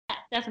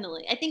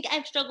definitely. I think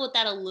I've struggled with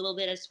that a little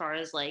bit as far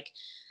as like,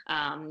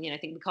 I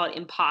think we call it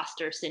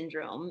imposter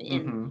syndrome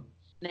in Mm-hmm.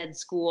 med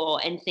school,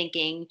 and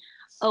thinking,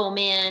 oh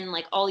man,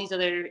 like all these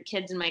other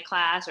kids in my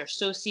class are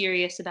so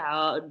serious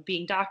about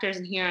being doctors,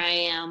 and here I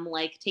am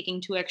like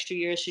taking 2 extra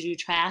years to do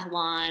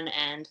triathlon,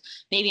 and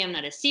maybe I'm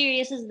not as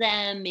serious as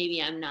them,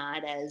 maybe I'm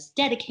not as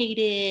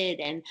dedicated,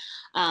 and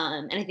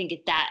I think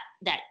it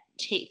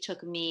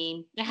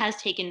has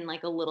taken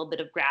like a little bit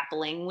of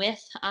grappling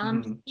with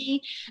Mm-hmm.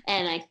 me,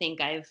 and I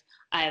think I've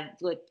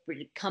like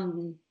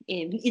come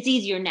in. It's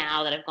easier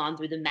now that I've gone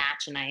through the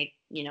match, and I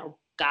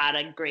got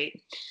a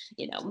great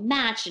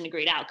match and a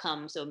great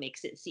outcome, so it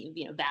makes it seem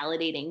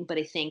validating. But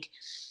I think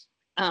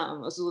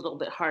it was a little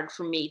bit hard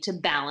for me to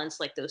balance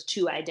like those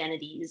two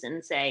identities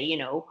and say,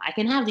 I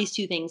can have these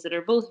two things that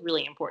are both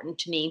really important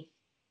to me,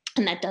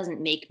 and that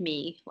doesn't make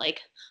me like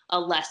a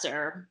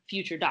lesser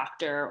future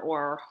doctor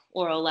or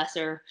a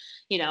lesser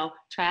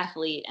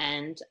triathlete,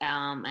 and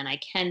I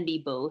can be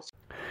both.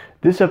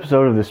 This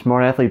episode of the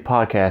Smart Athlete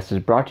Podcast is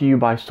brought to you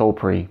by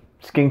Solpre,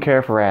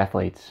 skincare for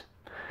athletes.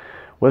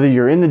 Whether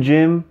you're in the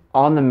gym,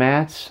 on the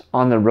mats,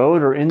 on the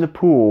road, or in the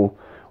pool,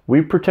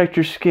 we protect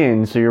your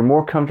skin so you're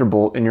more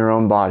comfortable in your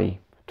own body.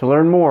 To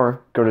learn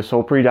more, go to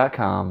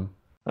solpre.com.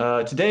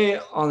 Today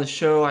on the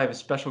show, I have a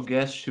special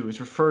guest who was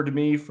referred to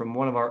me from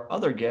one of our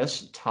other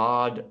guests,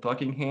 Todd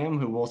Buckingham,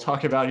 who we'll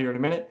talk about here in a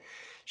minute.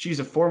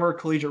 She's a former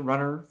collegiate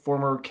runner,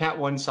 former Cat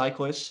 1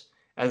 cyclist.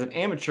 As an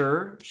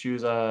amateur, she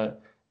was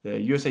the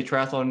USA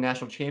Triathlon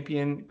National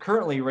Champion,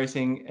 currently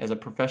racing as a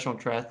professional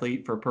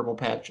triathlete for Purple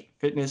Patch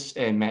Fitness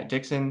and Matt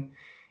Dixon.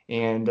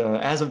 And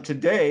as of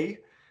today,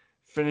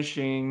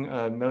 finishing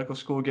medical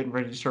school, getting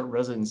ready to start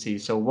residency.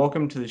 So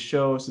welcome to the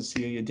show,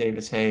 Cecilia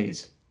Davis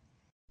Hayes.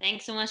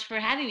 Thanks so much for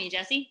having me,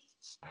 Jesse.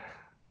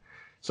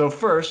 So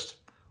first,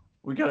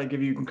 we got to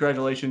give you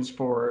congratulations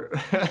for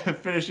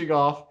finishing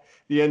off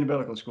the end of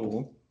medical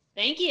school.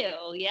 Thank you.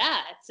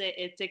 Yeah,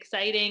 it's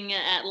exciting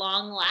at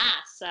long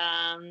last.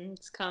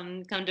 It's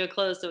come to a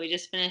close. So we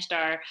just finished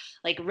our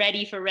like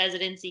ready for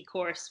residency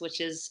course,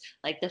 which is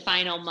like the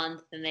final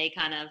month, and they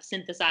kind of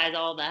synthesize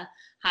all the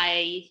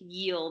high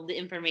yield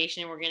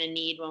information we're going to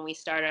need when we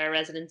start our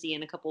residency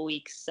in a couple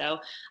weeks. So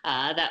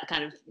that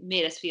kind of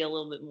made us feel a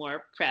little bit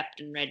more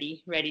prepped and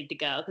ready to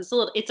go. Because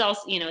it's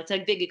also it's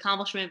a big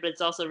accomplishment, but it's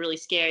also really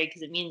scary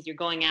because it means you're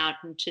going out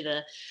into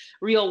the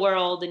real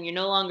world and you're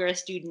no longer a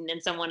student,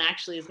 and someone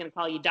actually is going to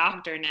call you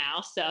doctor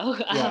now. So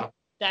Yeah.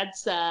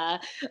 that's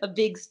a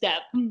big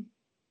step.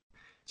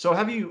 So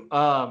have you?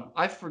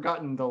 I've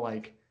forgotten the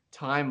like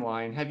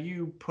timeline. Have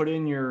you put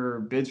in your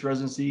bids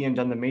residency and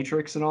done the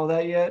matrix and all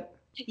that yet?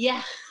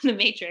 Yeah, the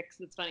Matrix.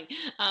 That's funny.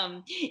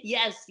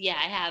 Yes, yeah,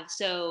 I have.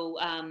 So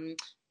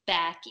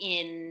back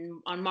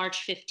in on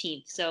March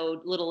 15th,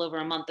 so a little over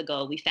a month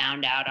ago, we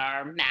found out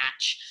our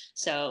match.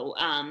 So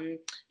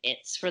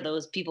it's for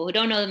those people who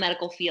don't know the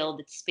medical field.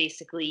 It's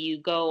basically you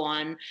go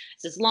on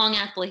it's this long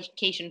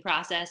application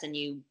process, and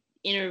you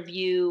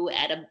interview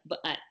at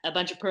a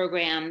bunch of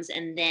programs,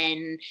 and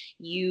then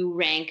you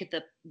rank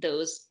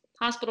those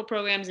hospital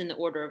programs in the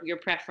order of your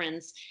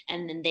preference,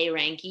 and then they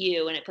rank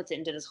you, and it puts it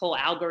into this whole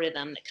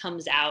algorithm that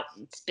comes out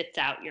and spits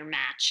out your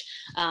match.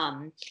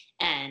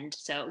 And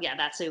so yeah,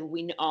 that's so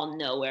we all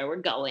know where we're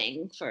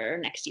going for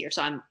next year.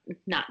 So I'm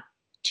not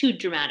too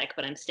dramatic,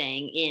 but I'm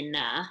staying in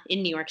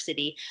New York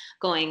City,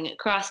 going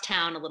across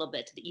town a little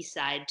bit to the east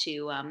side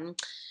to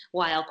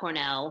Weill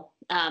Cornell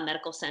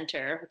Medical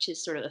Center, which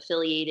is sort of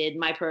affiliated.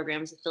 My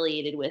program's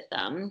affiliated with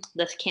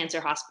the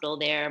cancer hospital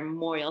there,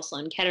 Memorial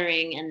Sloan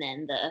Kettering, and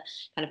then the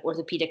kind of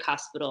orthopedic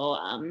hospital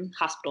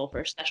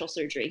for special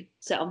surgery.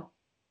 So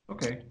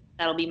Okay.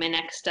 that'll be my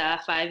next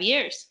 5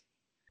 years.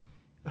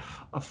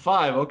 A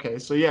 5. Okay.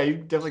 So yeah, you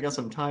definitely got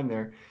some time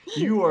there.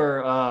 You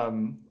are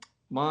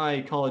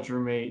my college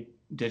roommate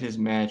did his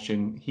match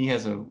and he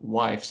has a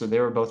wife, so they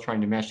were both trying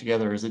to match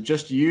together. Is it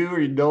just you or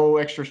no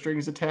extra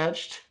strings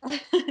attached?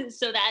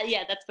 So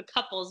that's the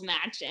couples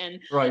match, and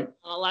Right.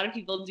 a lot of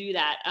people do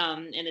that,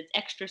 and it's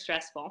extra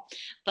stressful.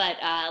 But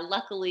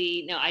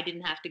luckily, no, I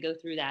didn't have to go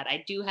through that.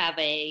 I do have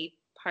a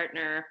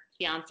partner,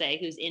 fiance,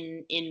 who's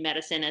in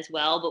medicine as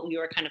well, but we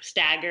were kind of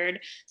staggered,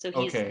 so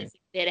he's Okay. a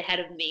bit ahead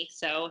of me,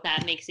 so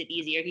that makes it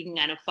easier. He can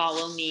kind of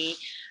follow me,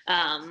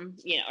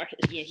 or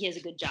he has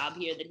a good job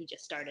here that he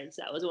just started,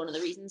 so that was one of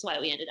the reasons why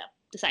we ended up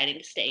deciding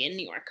to stay in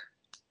New York.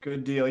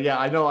 Good deal. Yeah,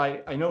 I know.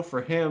 I know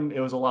for him it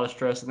was a lot of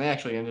stress, and they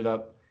actually ended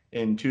up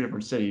in two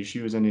different cities. She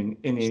was in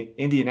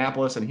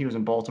Indianapolis, and he was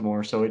in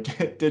Baltimore, so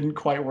it didn't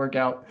quite work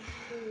out.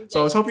 So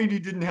I was hoping you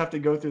didn't have to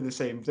go through the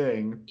same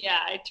thing.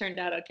 Yeah, it turned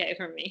out okay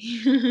for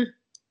me.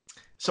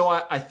 So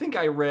I think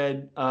I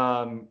read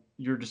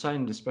you're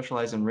deciding to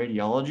specialize in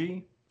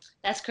radiology.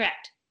 That's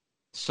correct.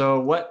 So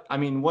what I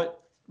mean,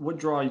 what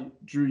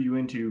drew you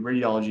into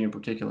radiology in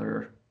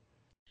particular?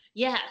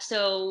 Yeah,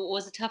 so it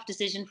was a tough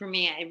decision for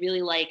me. I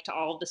really liked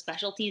all of the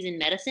specialties in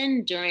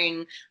medicine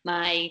during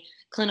my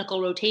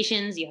clinical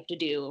rotations. You have to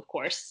do, of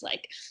course,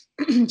 like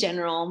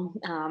general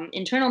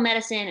internal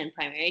medicine and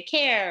primary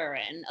care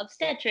and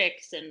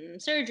obstetrics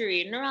and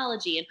surgery and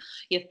neurology. And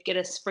you have to get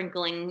a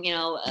sprinkling,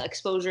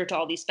 exposure to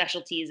all these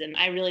specialties. And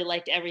I really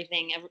liked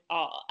everything.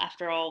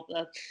 After all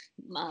the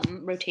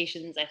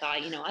rotations, I thought,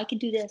 I could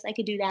do this, I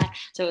could do that.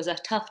 So it was a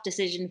tough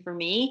decision for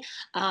me.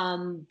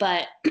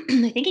 But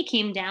I think it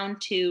came down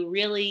to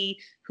really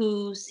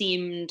who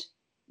seemed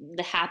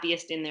the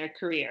happiest in their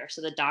career.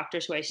 So the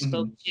doctors who I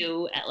spoke Hmm.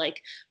 to at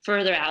like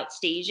further out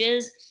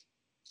stages,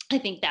 I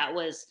think that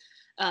was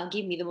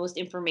gave me the most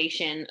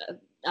information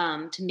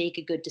to make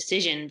a good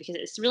decision, because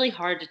it's really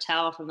hard to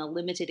tell from the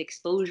limited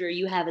exposure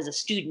you have as a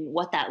student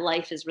what that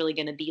life is really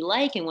going to be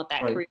like and what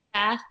that Right. career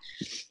path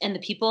and the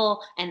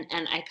people. And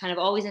I kind of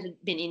always had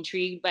been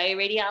intrigued by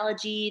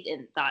radiology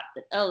and thought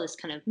that, oh, this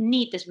kind of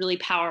neat, this really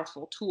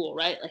powerful tool,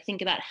 right? Like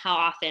think about how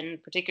often,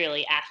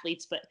 particularly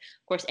athletes, but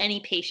of course any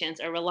patients,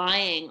 are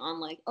relying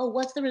on like, oh,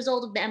 what's the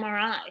result of the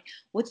MRI,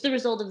 what's the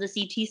result of the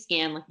CT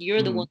scan? Like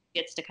you're the Hmm. one who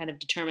gets to kind of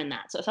determine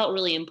that. So it felt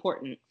really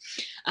important.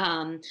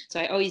 So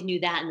I always knew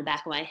that in the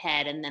back of my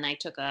head. And then I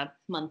took a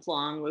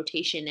month-long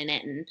rotation in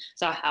it and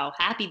saw how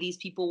happy these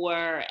people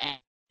were,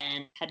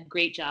 and had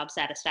great job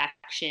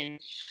satisfaction,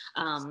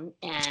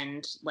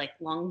 and like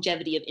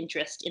longevity of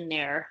interest in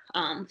their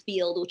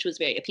field, which was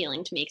very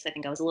appealing to me, because I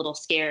think I was a little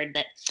scared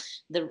that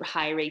the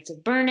high rates of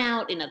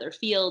burnout in other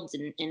fields,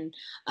 and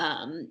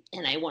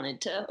I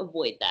wanted to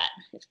avoid that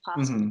if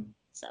possible. Hmm.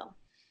 So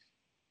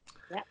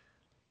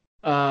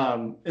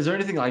yeah. Is there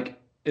anything like,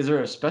 is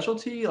there a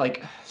specialty?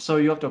 Like, so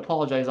you have to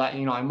apologize.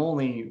 I'm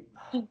only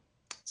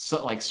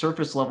like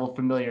surface level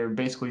familiar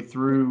basically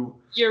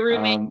Your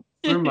roommate.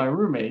 through my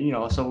roommate,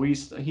 so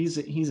he's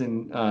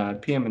in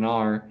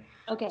PM&R,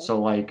 Okay. so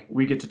like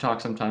we get to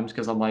talk sometimes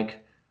because I'm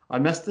like, I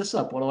messed this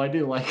up, what do I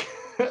do, like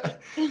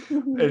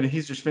and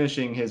he's just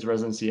finishing his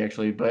residency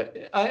actually,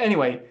 but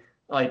anyway,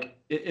 like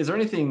is there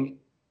anything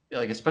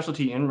like a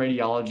specialty in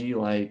radiology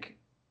like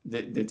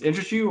that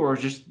interests you, or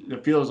just the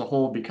field as a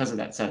whole because of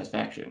that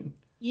satisfaction?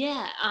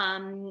 Yeah,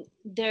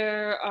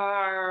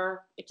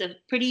 it's a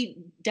pretty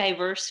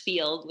diverse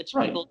field, which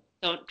Right, people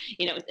don't,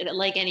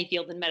 like any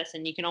field in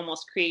medicine, you can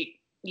almost create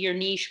your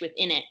niche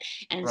within it.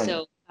 And right.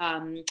 so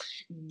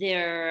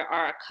there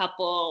are a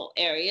couple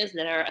areas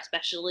that are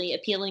especially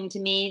appealing to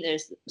me.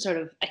 There's sort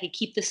of, I could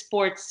keep the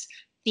sports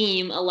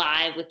theme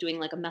alive with doing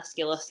like a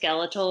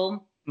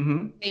musculoskeletal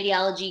Hmm.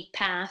 radiology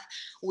path,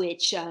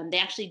 which they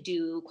actually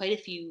do quite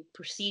a few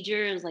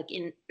procedures like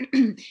in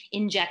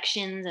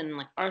injections and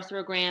like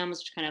arthrograms,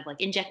 which kind of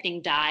like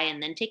injecting dye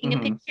and then taking a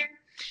Hmm. picture,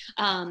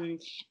 um,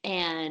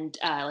 and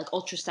like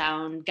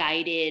ultrasound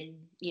guided,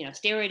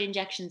 steroid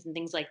injections and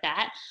things like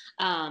that,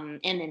 and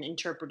then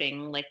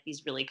interpreting like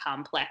these really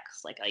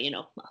complex, like a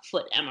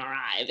foot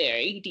MRI,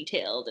 very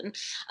detailed,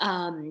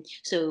 and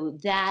so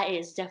that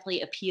is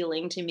definitely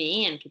appealing to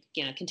me,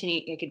 and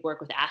continue. I could work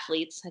with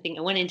athletes. I think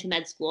I went into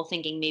med school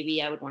thinking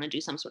maybe I would want to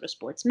do some sort of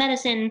sports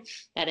medicine.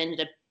 That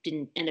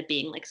didn't end up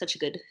being like such a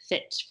good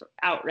fit for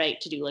outright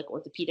to do like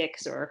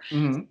orthopedics or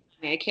Hmm.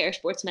 primary care,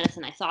 sports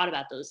medicine. I thought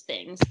about those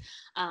things.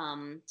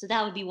 So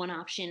that would be one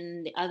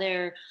option. The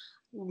other,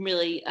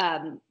 really,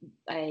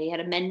 I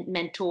had a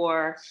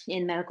mentor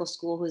in medical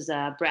school who's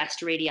a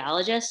breast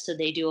radiologist. So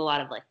they do a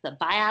lot of like the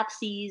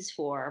biopsies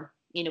for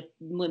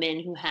women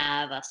who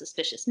have a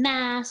suspicious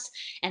mass,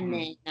 and Hmm.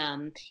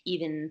 then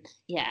even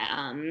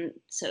yeah,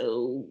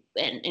 so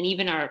and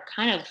even are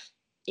kind of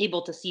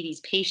able to see these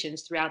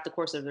patients throughout the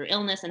course of their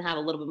illness and have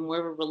a little bit more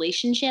of a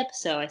relationship.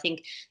 So I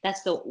think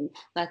that's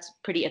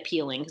pretty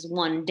appealing, because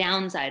one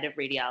downside of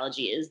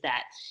radiology is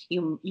that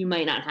you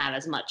might not have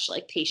as much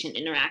like patient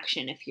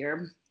interaction. If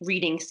you're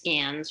reading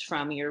scans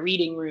from your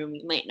reading room,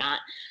 you might not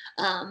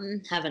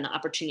have an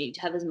opportunity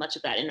to have as much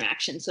of that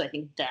interaction. So I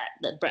think that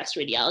the breast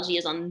radiology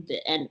is on the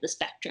end of the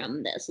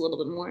spectrum that's a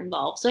little bit more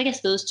involved. So I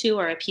guess those two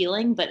are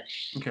appealing, but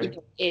Okay.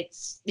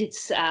 it's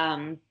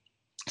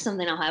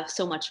something I'll have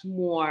so much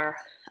more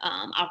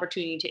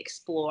opportunity to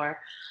explore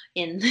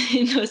in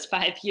in those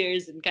 5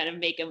 years and kind of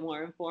make a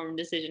more informed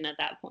decision at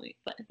that point.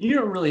 But You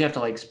don't really have to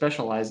like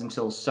specialize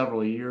until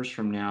several years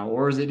from now,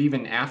 or is it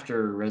even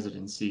after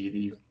residency that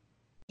you?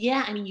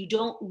 yeah, I mean, you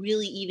don't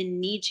really even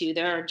need to.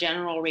 There are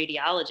general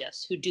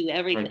radiologists who do Right.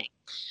 everything.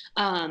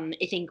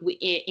 I think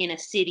in a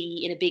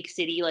city, in a big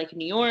city like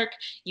New York,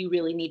 you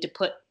really need to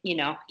put,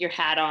 your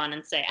hat on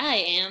and say, I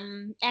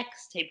am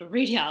X type of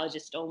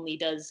radiologist. Only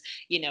does,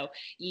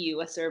 you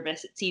a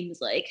service, it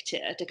seems like,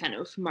 to kind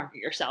of market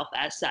yourself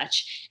as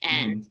such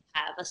and Hmm.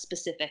 have a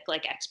specific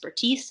like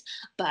expertise.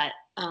 But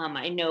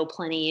I know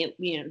plenty,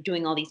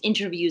 doing all these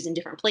interviews in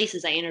different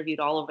places. I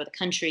interviewed all over the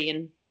country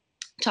and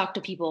talk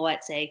to people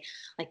at, say,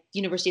 like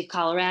University of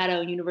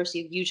Colorado,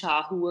 University of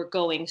Utah, who were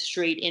going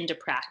straight into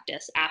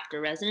practice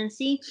after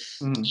residency,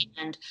 Hmm.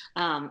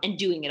 and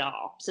doing it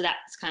all. So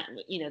that's kind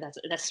of,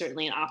 that's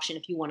certainly an option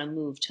if you want to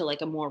move to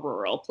like a more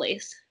rural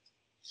place.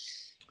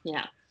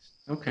 Yeah.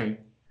 Okay.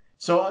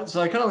 So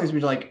that kind of leads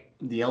me to like,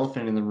 the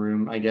elephant in the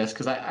room, I guess,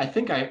 because I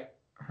think I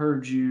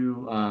heard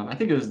you. I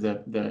think it was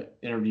the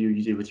interview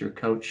you did with your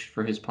coach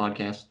for his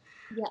podcast.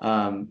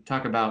 Yeah.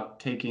 Talk about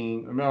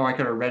taking. No, I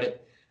could have read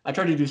it. I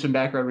tried to do some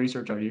background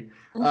research on you.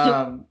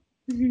 Um,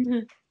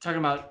 Talking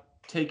about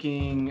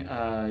taking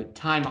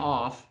time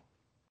off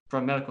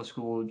from medical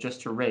school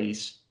just to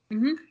race.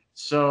 hmm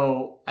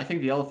So I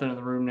think the elephant in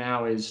the room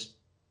now is,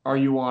 are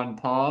you on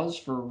pause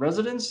for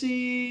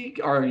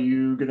residency? Are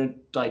you gonna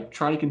like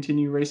try to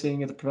continue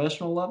racing at the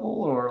professional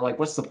level, or like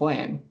what's the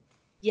plan?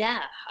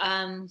 Yeah.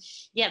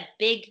 Yeah.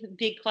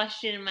 Big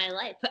question in my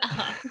life.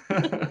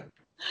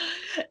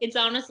 It's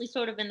honestly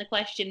sort of been the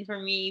question for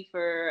me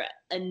for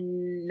a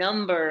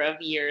number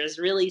of years,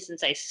 really,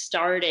 since I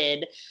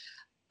started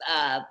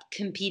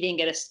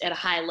competing at a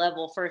high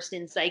level, first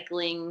in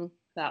cycling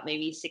about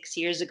maybe 6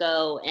 years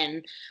ago,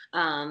 and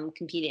I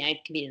competed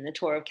in the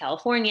Tour of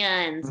California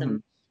and Hmm.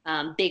 some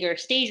bigger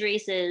stage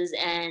races,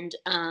 and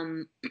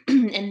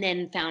and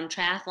then found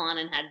triathlon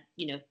and had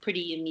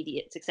pretty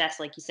immediate success.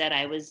 Like you said,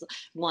 I was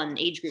won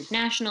age group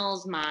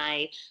nationals.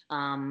 My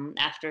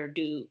after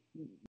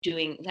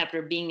doing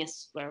after being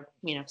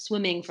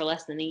swimming for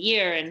less than a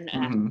year, and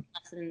after Hmm.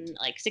 less than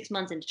like 6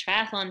 months into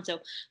triathlon, so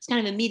it's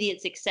kind of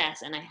immediate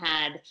success. And I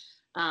had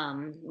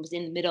was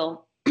in the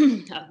middle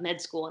of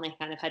med school, and I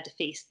kind of had to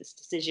face this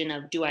decision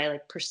of, do I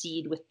like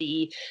proceed with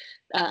the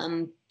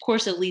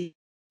course of least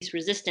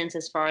resistance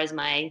as far as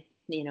my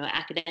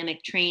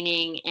academic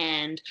training,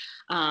 and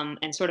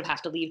sort of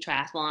have to leave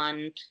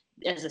triathlon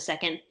as a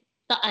second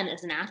and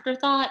as an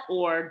afterthought,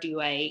 or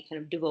do I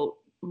kind of devote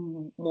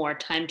more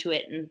time to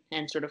it,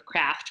 and sort of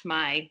craft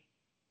my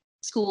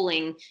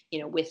schooling,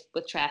 with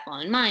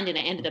triathlon in mind. And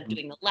I ended up Hmm.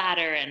 doing the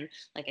latter. And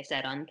like I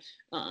said, on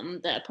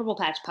the Purple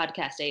Patch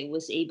podcast, I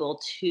was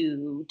able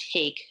to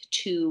take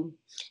 2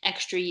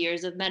 extra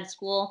years of med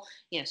school.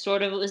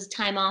 Sort of it was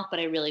time off, but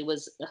I really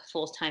was a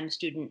full-time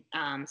student,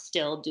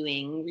 still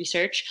doing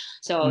research.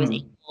 So I was Hmm.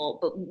 able,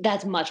 but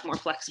that's much more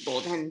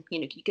flexible than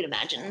you could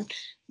imagine.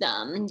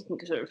 You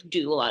can sort of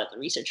do a lot of the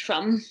research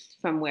from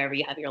wherever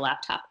you have your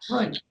laptop,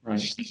 Right,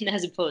 right.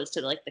 as opposed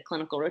to like the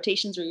clinical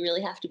rotations where you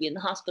really have to be in the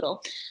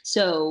hospital.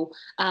 So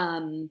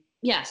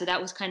yeah, so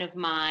that was kind of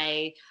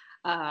my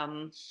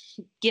um,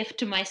 gift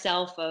to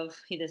myself of,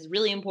 hey, this is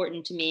really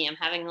important to me. I'm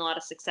having a lot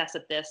of success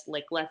at this.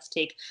 Like, let's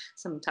take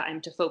some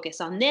time to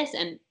focus on this,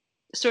 and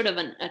sort of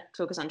a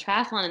focus on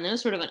triathlon. And then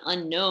was sort of an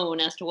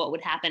unknown as to what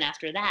would happen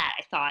after that.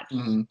 I thought,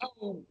 Hmm.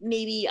 oh,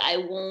 maybe I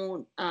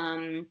won't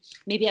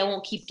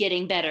keep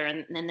getting better,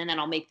 and then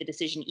I'll make the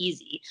decision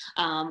easy.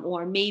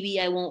 Or maybe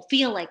I won't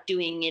feel like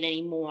doing it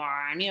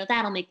anymore, and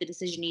that'll make the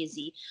decision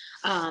easy.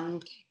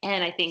 And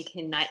I think,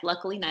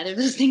 luckily, neither of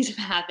those things have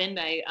happened.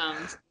 I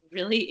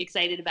really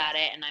excited about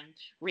it, and I'm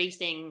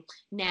racing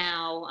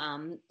now.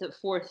 The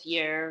fourth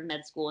year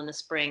med school in the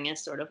spring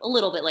is sort of a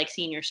little bit like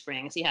senior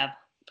spring, so you have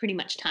pretty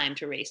much time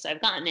to race. So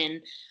I've gotten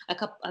in a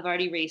couple. I've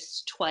already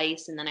raced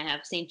twice, and then I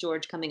have St.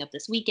 George coming up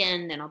this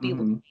weekend, and I'll be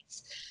able to Hmm.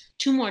 race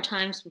two more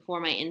times before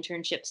my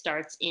internship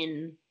starts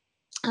in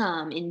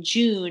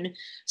June.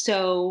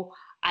 So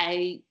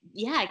I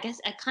guess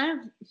I kind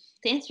of,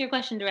 to answer your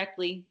question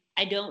directly,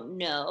 I don't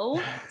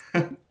know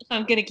if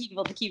I'm gonna keep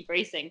able to keep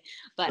racing,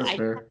 but That's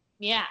fair.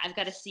 I've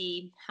got to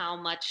see how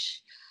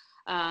much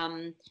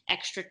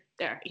extra,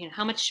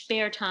 how much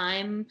spare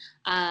time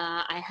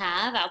I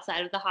have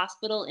outside of the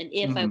hospital, and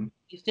if I Hmm.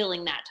 be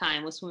filling that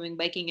time with swimming,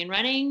 biking, and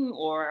running,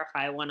 or if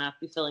I want to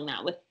be filling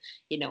that with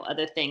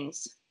other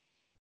things.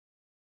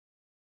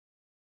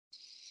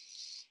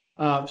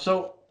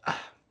 So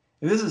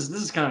this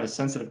is kind of a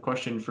sensitive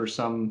question for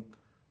some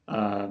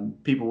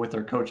people with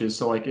their coaches.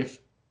 So like if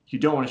you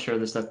don't want to share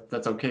this,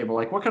 that's okay. But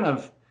like what kind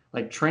of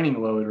like training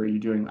load are you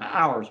doing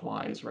hours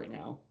wise right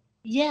now?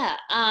 Yeah,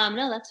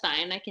 no, that's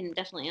fine. I can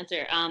definitely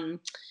answer.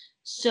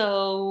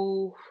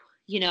 So,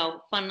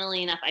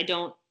 funnily enough, I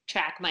don't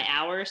track my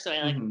hours, so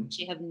I like Hmm.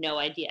 actually have no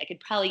idea. I could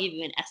probably give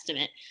you an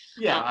estimate.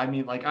 Yeah, Um, I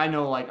mean like I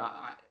know like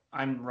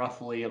I'm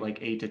roughly at like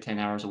 8 to 10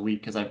 hours a week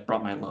because I've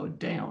brought my load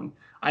down.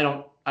 I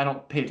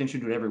don't pay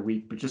attention to it every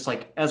week, but just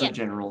like as a yeah,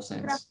 general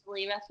sense.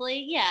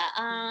 roughly,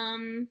 yeah.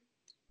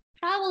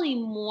 Probably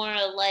more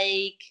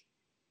like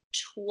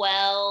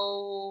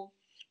 12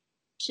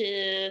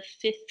 to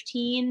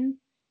 15.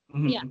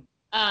 Yeah.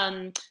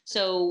 Hmm.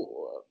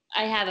 So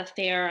I have a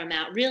fair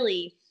amount,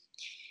 really,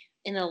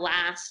 in the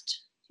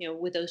last,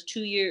 with those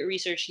 2 year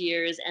research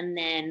years, and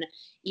then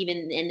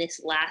even in this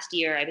last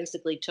year, I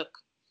basically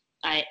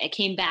I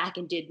came back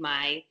and did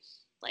my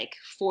like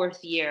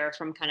fourth year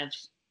from kind of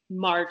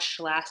March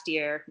last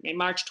year,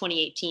 March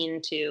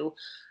 2018 to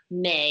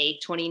May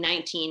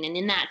 2019. And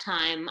in that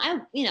time, I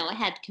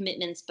had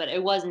commitments, but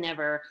it was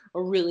never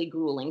a really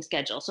grueling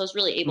schedule. So I was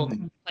really able to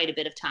have Hmm. quite a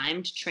bit of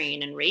time to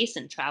train and race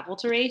and travel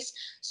to race.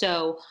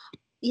 So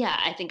yeah,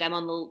 I think I'm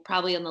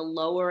probably on the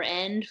lower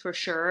end for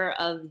sure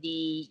of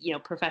the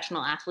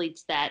professional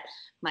athletes that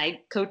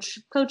my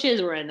coaches,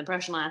 or in the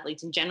professional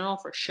athletes in general,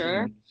 for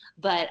sure. Hmm.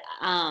 But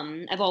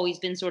I've always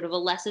been sort of a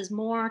less is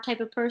more type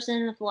of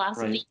person, a Right.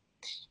 philosophy.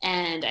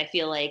 And I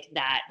feel like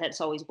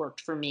that's always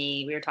worked for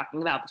me. We were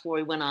talking about before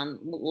we went on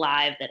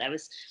live that I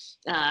was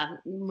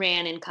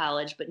ran in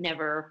college, but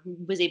never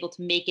was able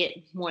to make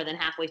it more than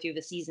halfway through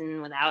the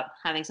season without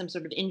having some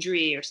sort of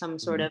injury or some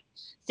sort of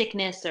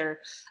sickness or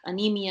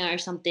anemia or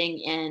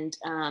something. And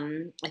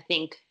I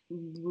think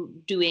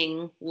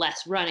doing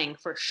less running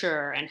for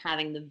sure and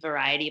having the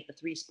variety of the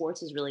three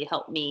sports has really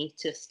helped me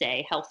to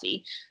stay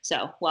healthy.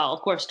 So, well,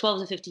 of course, 12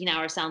 to 15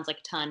 hours sounds like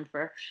a ton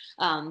for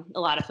a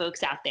lot of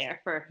folks out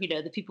there. For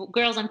the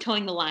girls I'm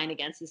towing the line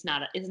against is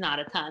not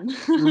a ton.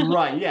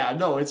 Right. Yeah.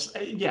 No. It's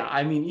yeah.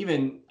 I mean,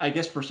 even I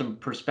guess for some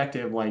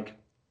perspective, like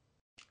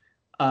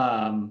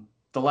the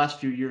last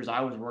few years,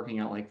 I was working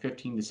out like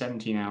 15 to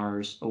 17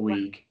 hours a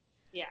week.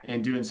 Yeah.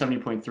 And doing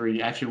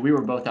 70.3. Actually, we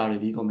were both out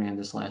at Eagleman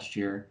this last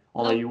year,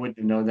 although you wouldn't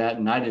know that,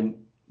 and I didn't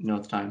know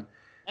at the time.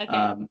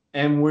 Okay.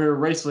 And we're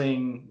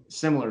racing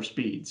similar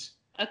speeds.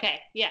 Okay.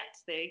 Yes.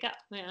 There you go.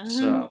 Yeah.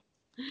 So,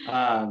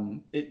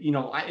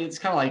 it's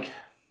kind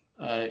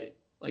of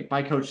like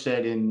my coach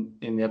said in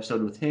the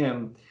episode with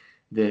him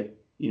that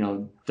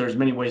there's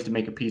many ways to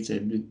make a pizza.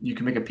 You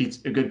can make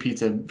a good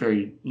pizza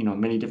very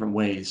many different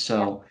ways.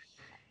 So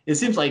it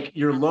seems like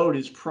your load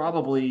is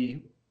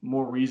probably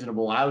more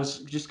reasonable. I was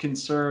just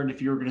concerned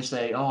if you were going to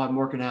say, oh, I'm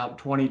working out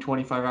 20,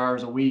 25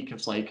 hours a week.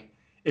 It's like,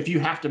 if you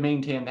have to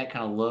maintain that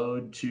kind of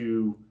load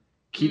to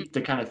keep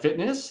the kind of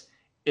fitness,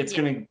 it's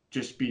going to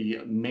just be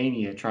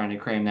mania trying to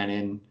cram that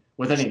in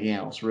with anything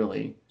else,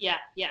 really. Yeah,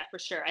 for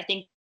sure. I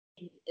think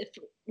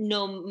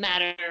no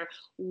matter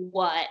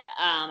what,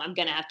 I'm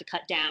going to have to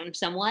cut down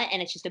somewhat.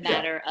 And it's just a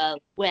matter of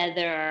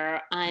whether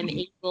I'm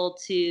able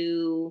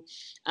to,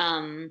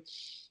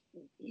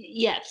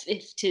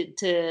 if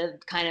to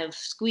kind of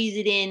squeeze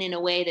it in a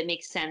way that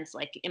makes sense.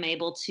 Like, am I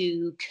able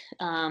to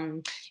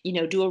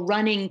do a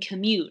running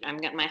commute? I'm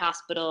got my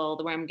hospital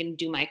where I'm going to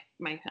do my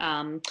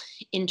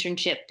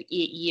internship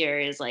year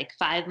is like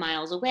 5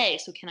 miles away,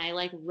 so can I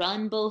like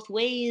run both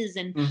ways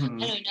and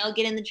I don't know,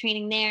 get in the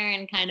training there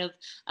and kind of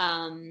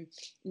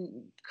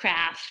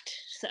craft,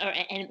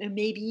 and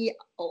maybe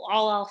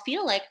all I'll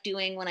feel like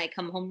doing when I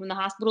come home from the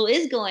hospital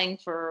is going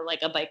for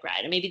like a bike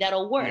ride, and maybe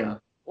that'll work.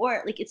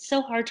 Or like, it's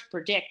so hard to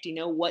predict,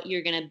 what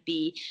you're going to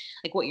be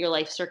like, what your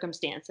life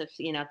circumstance. If,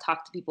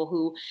 talk to people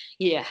who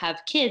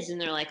have kids and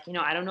they're like,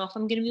 I don't know if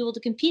I'm going to be able to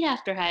compete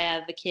after I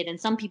have a kid. And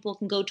some people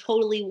can go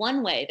totally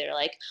one way. They're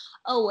like,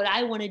 oh, what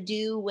I want to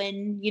do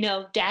when,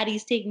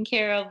 daddy's taking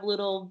care of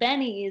little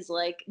Benny is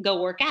like go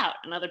work out.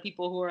 And other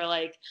people who are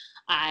like,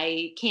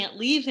 I can't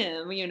leave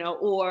him,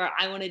 or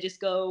I want to just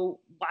go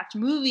watch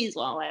movies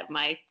while I have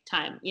my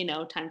time,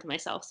 time to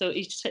myself. So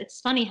it's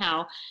funny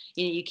how,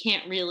 you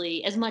can't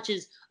really, as much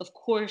as, of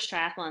course,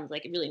 triathlon is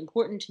like really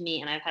important to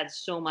me, and I've had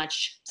so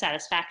much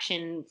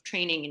satisfaction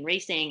training and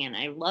racing, and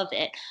I love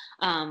it.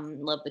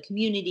 Love the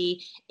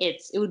community.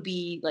 It would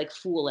be like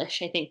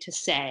foolish, I think, to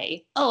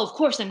say, oh, of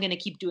course I'm going to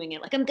keep doing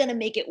it. Like, I'm going to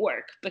make it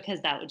work,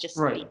 because that would just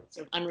be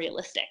sort of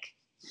unrealistic.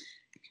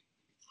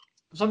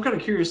 So I'm kind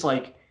of curious,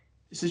 like,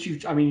 since you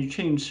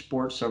changed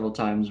sports several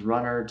times,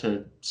 runner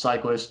to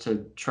cyclist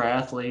to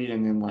triathlete,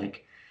 and then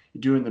like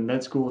you're doing the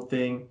med school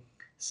thing.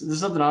 So this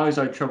is something I always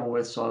had trouble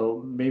with.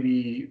 So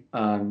maybe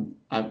I'm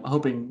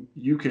hoping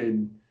you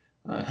could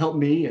help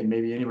me and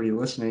maybe anybody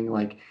listening.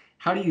 Like,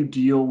 how do you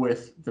deal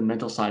with the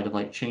mental side of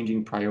like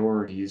changing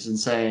priorities and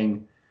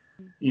saying,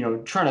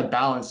 trying to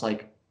balance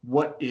like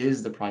what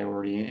is the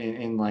priority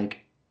and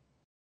like,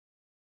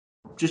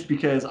 just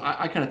because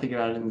I kind of think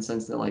about it in the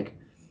sense that like,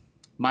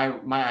 my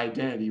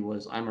identity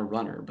was I'm a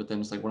runner, but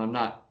then it's like when I'm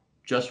not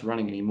just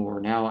running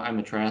anymore, now I'm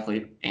a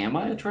triathlete. Am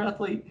I a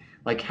triathlete?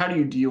 Like, how do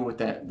you deal with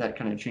that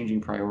kind of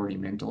changing priority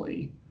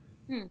mentally?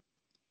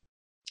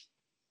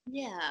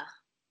 Yeah,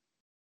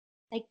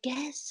 I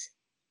guess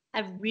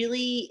I've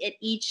really, at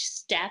each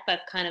step,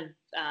 I've kind of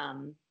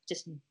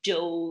just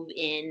dove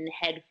in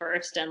head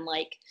first and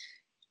like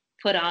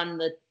put on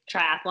the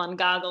triathlon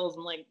goggles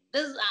and like,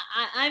 this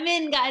I'm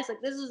in, guys.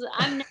 Like, this is,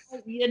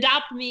 you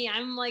adopt me,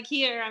 I'm like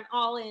here, I'm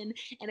all in.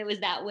 And it was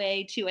that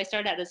way too. I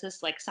started out as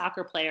this like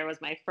soccer player was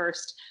my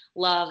first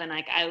love, and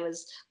like I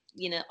was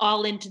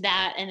all into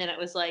that, and then it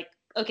was like,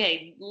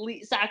 okay,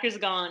 soccer's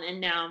gone,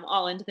 and now I'm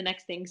all into the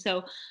next thing.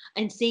 So,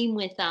 and same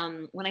with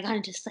when I got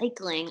into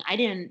cycling, I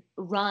didn't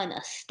run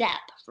a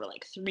step for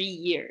like 3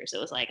 years. It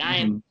was like,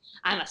 I'm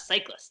a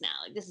cyclist now,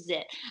 like this is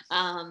it.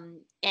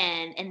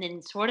 And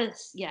then sort of,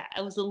 yeah,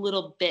 it was a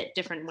little bit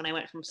different when I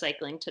went from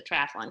cycling to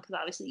triathlon, because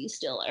obviously you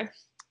still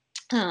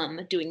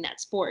are doing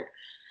that sport.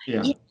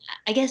 Yeah,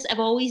 I guess I've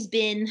always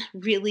been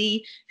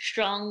really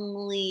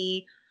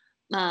strongly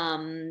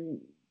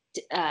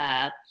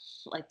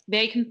like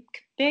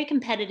very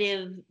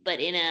competitive, but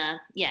in a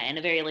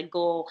very like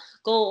goal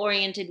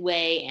oriented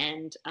way,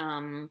 and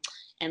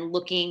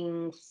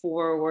looking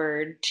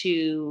forward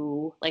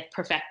to like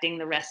perfecting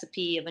the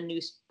recipe of a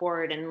new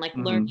sport, and like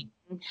learning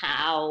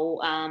how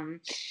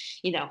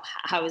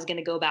how I was going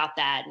to go about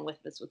that. And with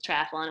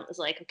triathlon, it was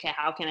like, okay,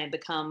 how can I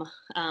become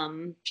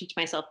teach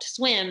myself to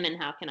swim,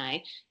 and how can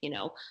I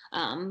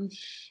um,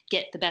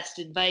 get the best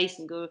advice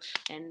and go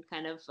and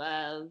kind of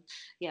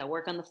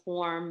work on the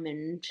form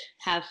and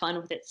have fun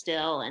with it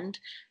still. And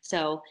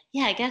so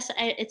yeah, I guess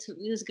it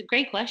was a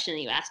great question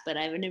that you asked, but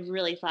I've never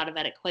really thought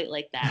about it quite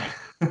like that.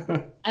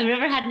 I've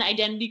never had an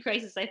identity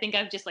crisis. I think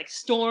I've just like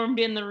stormed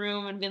in the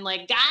room and been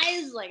like,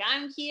 guys, like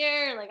I'm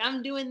here, like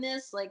I'm doing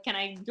this, like can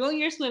I join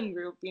your swim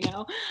group?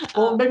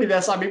 Well, maybe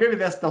that's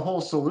the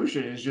whole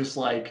solution is just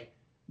like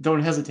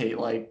don't hesitate.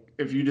 Like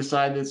if you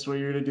decide that's what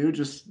you're gonna do,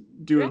 just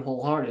do it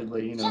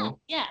wholeheartedly.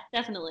 Yeah,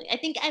 definitely. I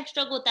think I've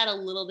struggled with that a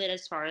little bit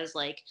as far as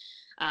like,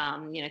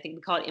 I think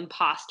we call it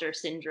imposter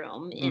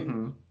syndrome in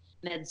Mm-hmm.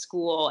 med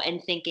school,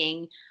 and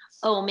thinking,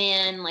 oh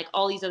man, like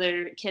all these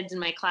other kids in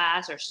my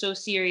class are so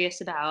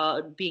serious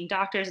about being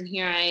doctors, and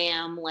here I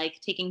am like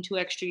taking 2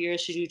 extra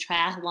years to do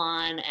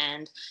triathlon,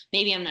 and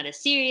maybe I'm not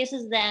as serious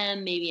as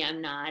them, maybe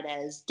I'm not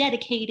as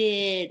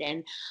dedicated,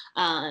 and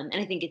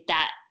I think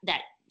that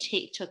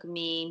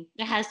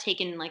it has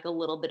taken like a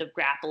little bit of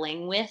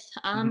grappling with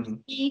Mm-hmm.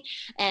 me,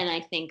 and I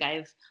think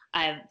I've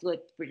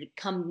like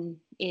come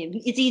in.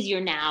 It's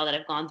easier now that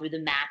I've gone through the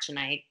match, and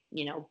I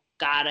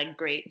got a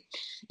great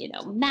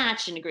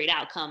match and a great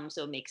outcome,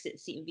 so it makes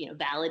it seem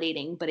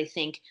validating. But I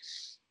think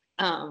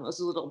it was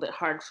a little bit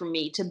hard for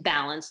me to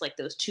balance like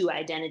those two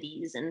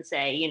identities and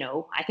say,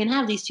 I can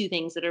have these two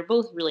things that are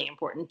both really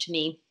important to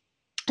me,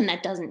 and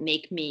that doesn't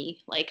make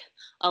me like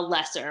a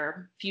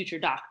lesser future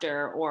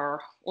doctor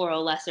or a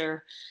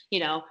lesser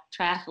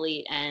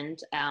triathlete, and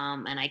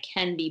I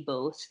can be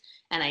both,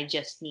 and I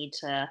just need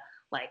to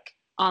like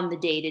on the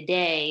day to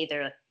day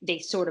they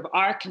sort of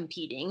are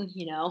competing,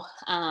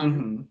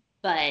 Mm-hmm.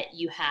 but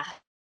you have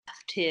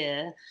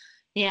to,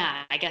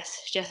 yeah, I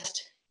guess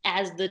just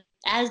as the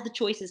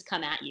choices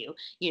come at you,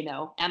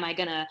 am I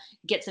gonna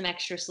get some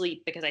extra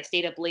sleep because I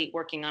stayed up late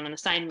working on an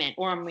assignment,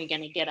 or am I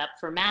gonna get up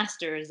for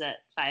masters at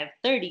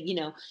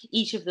 5:30?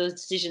 Each of those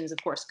decisions, of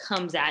course,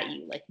 comes at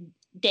you like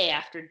day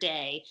after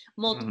day,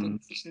 multiple Mm-hmm.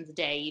 decisions a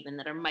day, even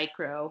that are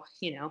micro,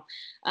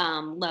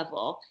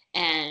 level.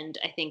 And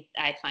I think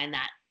I find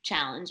that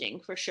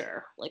challenging for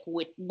sure. Like,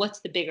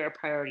 what's the bigger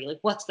priority? Like,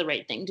 what's the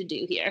right thing to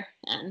do here?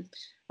 And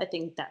I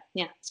think that,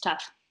 yeah, it's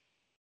tough.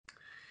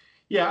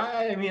 Yeah,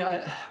 I mean,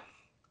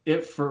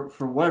 if for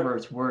whatever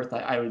it's worth,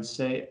 I would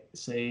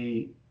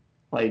say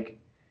like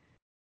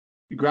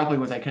grappling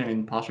with that kind of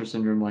imposter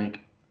syndrome, like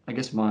I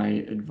guess my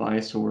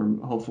advice or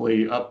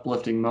hopefully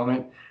uplifting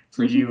moment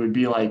for you would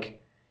be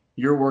like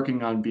you're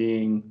working on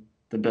being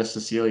the best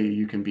Cecilia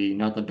you can be,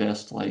 not the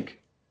best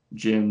like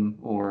Jim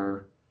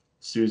or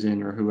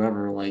Susan or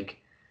whoever.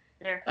 Like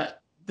There. uh,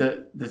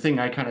 the thing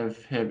I kind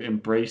of have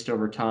embraced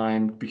over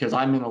time because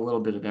I'm in a little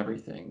bit of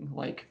everything.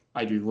 Like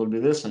I do a little bit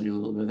of this, I do a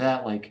little bit of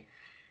that. Like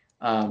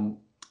um,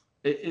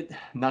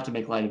 not to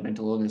make light of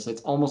mental illness,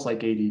 it's almost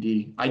like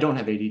ADD. I don't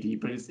have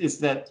ADD, but it's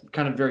that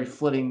kind of very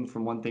flitting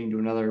from one thing to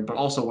another, but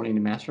also wanting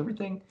to master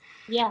everything.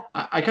 Yeah.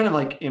 I kind of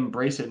like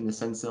embrace it in the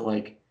sense that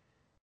like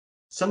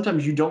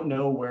sometimes you don't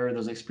know where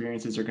those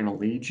experiences are going to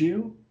lead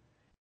you,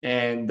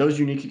 and those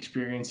unique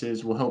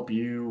experiences will help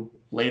you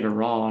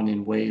later on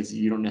in ways that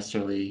you don't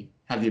necessarily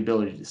have the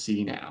ability to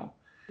see now.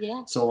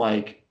 Yeah. So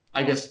like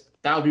I Yeah. guess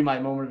that would be my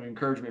moment of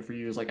encouragement for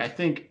you is like I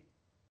think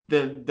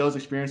those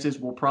experiences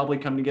will probably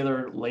come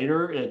together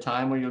later at a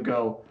time where you'll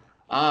go,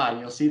 and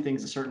you'll see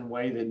things a certain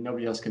way that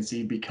nobody else can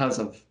see because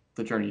of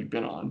the journey you've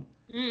been on.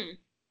 Mm,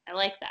 I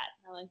like that.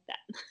 I like that.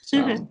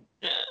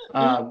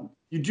 So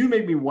you do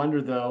make me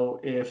wonder though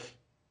if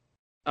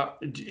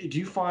do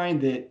you find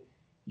that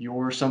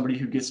you're somebody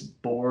who gets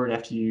bored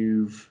after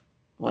you've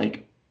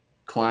like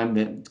climbed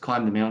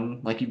the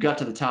mountain? Like you got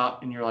to the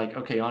top and you're like,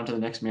 okay, on to the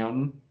next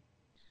mountain.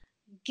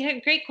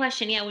 Great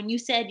question. Yeah, when you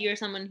said you're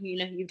someone who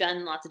you've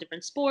done lots of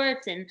different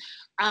sports,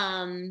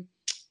 um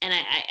and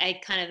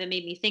I kind of, it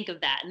made me think of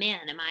that.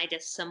 Man, am I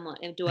just someone?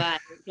 Do I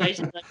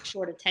just have like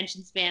short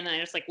attention span, and I'm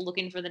just like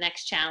looking for the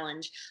next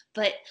challenge?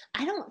 But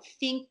I don't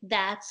think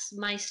that's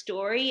my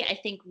story. I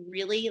think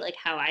really like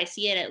how I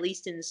see it, at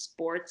least in the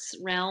sports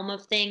realm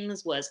of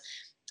things, was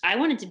I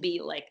wanted to be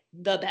like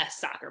the best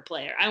soccer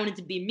player. I wanted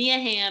to be Mia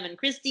Hamm and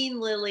Christine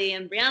Lilly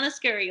and Brianna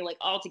Scurry, like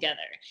all together.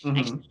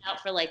 I tried Mm-hmm.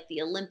 out for like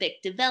the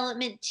Olympic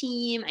development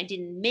team. I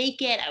didn't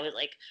make it. I was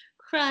like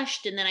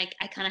crushed. And then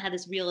I kind of had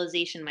this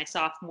realization my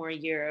sophomore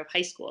year of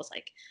high school. It's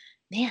like,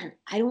 man,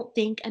 I don't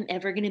think I'm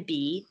ever going to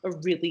be a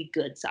really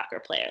good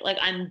soccer player. Like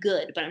I'm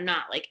good, but I'm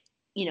not like,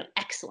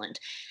 excellent.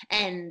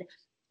 And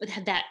with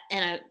that,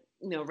 and I,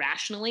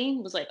 rationally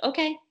was like,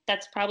 okay,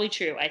 that's probably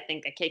true. I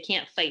think I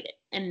can't fight it.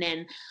 And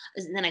then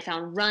I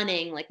found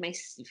running like my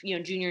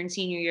junior and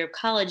senior year of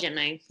college, and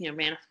I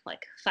ran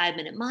like 5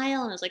 minute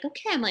mile, and I was like,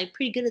 okay, I'm like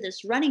pretty good at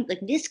this running, like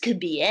this could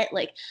be it,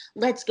 like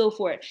let's go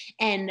for it.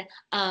 And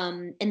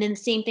then the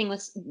same thing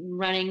with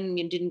running,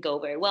 it didn't go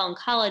very well in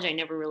college. I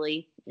never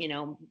really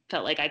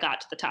felt like I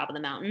got to the top of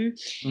the mountain.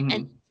 And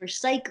Mm-hmm. for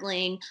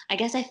cycling, I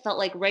guess I felt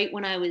like right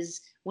when I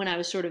was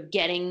sort of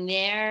getting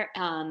there,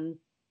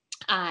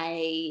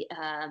 I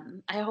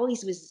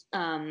always was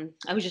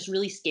I was just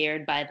really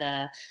scared by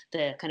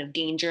the kind of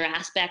danger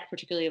aspect,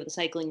 particularly of the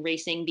cycling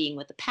racing, being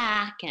with the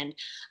pack, and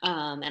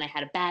I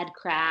had a bad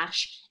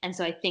crash, and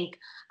so I think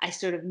I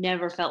sort of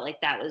never felt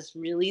like that was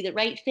really the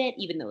right fit,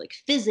 even though like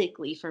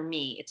physically for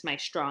me it's my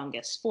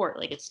strongest sport,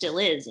 like it still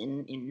is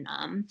in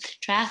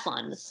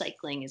triathlon. The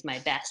cycling is my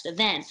best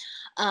event,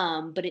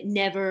 but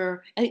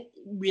it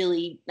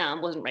really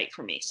wasn't right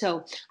for me.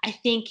 So I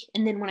think,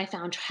 and then when I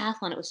found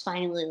triathlon, it was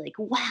finally like,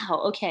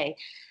 wow, okay.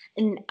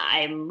 And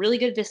I'm really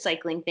good at this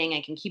cycling thing.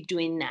 I can keep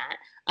doing that.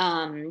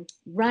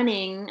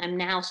 Running, I'm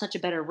now such a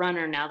better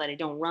runner now that I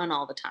don't run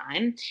all the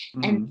time.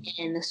 And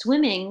Hmm. and the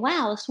swimming,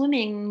 wow, the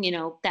swimming,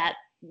 that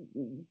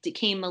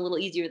became a little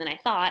easier than I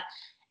thought.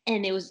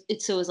 And it was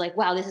like,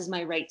 wow, this is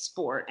my right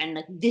sport, and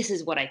like this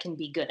is what I can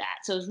be good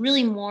at. So it was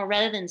really more,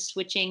 rather than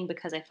switching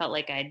because I felt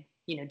like I'd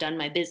done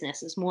my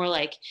business. It's more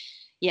like,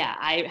 yeah,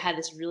 I had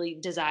this really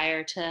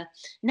desire to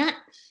not,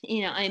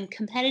 I'm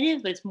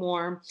competitive, but it's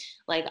more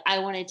like I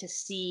wanted to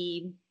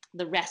see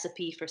the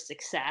recipe for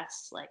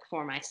success, like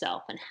for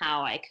myself, and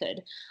how I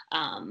could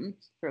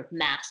sort of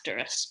master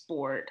a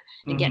sport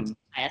and get to Hmm.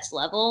 the highest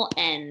level.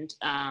 And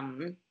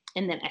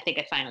then I think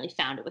I finally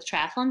found it with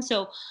triathlon.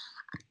 So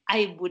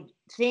I would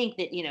think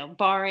that,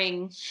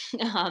 barring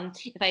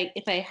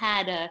if I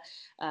had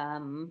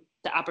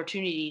the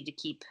opportunity to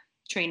keep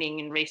training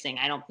and racing,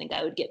 I don't think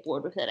I would get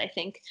bored with it. I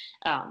think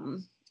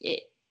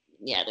it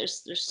yeah,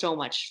 there's so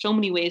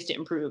many ways to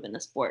improve in the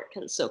sport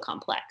because it's so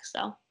complex.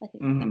 So I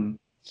think, Hmm.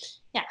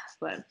 yeah,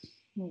 but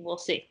we'll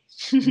see.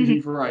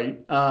 You're right.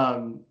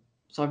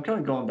 So I'm kind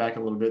of going back a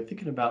little bit,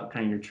 thinking about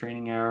kind of your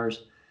training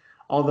hours,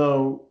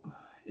 although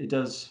it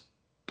does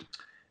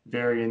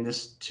vary in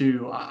this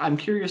too. I'm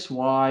curious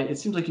why it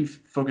seems like you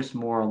focus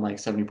more on like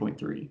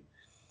 70.3.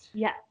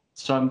 Yeah.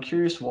 So I'm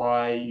curious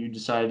why you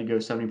decided to go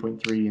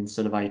 70.3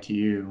 instead of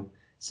ITU,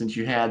 since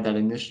you had that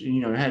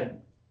initial,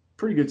 had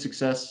pretty good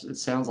success. It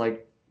sounds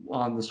like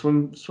on the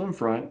swim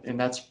front, and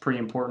that's pretty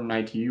important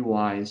ITU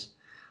wise.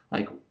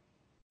 Like,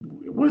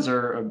 was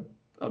there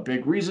a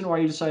big reason why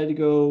you decided to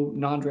go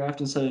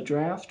non-draft instead of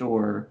draft,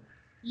 or?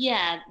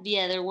 Yeah,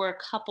 there were a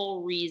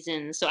couple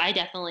reasons. So I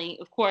definitely,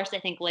 of course, I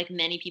think like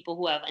many people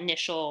who have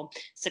initial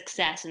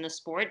success in the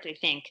sport, they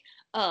think,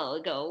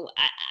 oh, go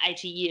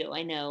ITU.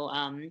 I know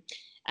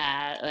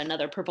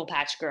another Purple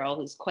Patch girl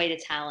who's quite a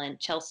talent,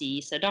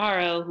 Chelsea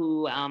Sodaro,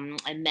 who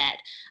I met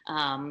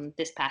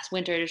this past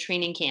winter at a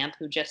training camp,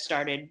 who just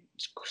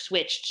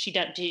switched. She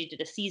did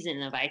a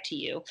season of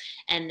ITU,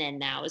 and then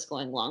now is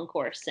going long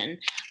course. And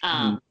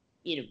Mhm.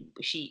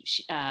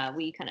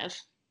 we kind of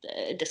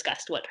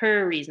discussed what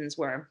her reasons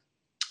were.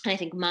 And I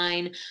think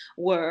mine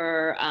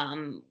were,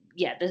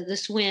 yeah, the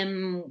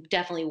swim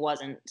definitely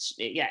wasn't,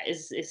 yeah,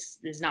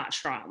 is not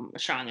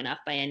strong enough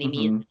by any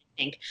means. Mhm.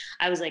 I think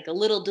I was like a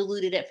little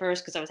diluted at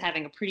first because I was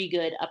having a pretty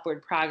good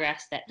upward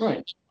progress that,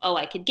 Right. oh,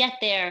 I could get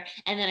there.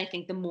 And then I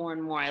think the more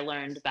and more I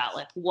learned about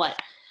like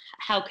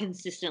how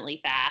consistently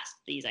fast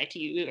these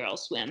ITU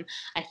girls swim,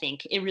 I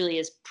think it really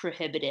is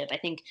prohibitive. I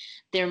think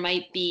there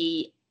might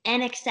be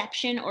an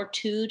exception or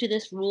two to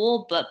this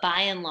rule, but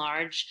by and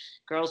large,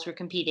 girls who are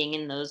competing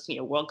in those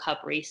World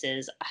Cup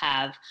races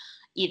have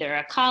either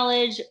a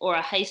college or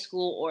a high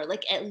school or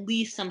like at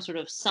least some sort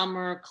of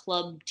summer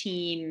club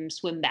team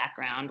swim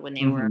background when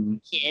they were Mhm. a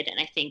kid. And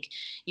I think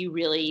you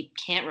really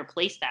can't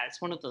replace that.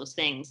 It's one of those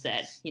things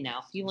that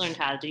if you learned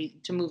how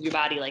to move your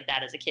body like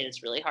that as a kid,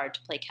 it's really hard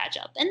to play catch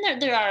up. And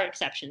there are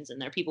exceptions,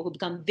 and there are people who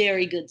become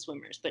very good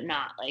swimmers, but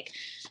not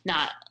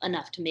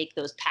enough to make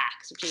those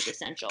packs, which is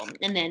essential.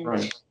 And then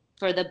Right.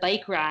 for the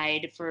bike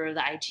ride for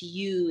the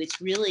ITU, it's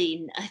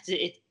really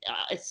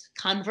it's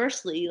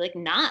conversely like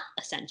not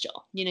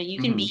essential. You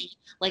can Mhm. be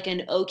like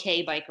an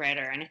okay bike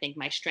rider, and I think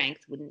my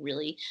strength wouldn't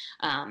really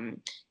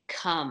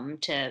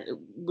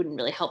wouldn't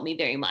really help me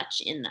very much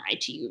in the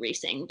ITU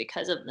racing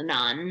because of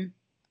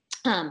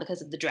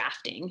because of the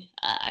drafting.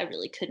 I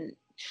really couldn't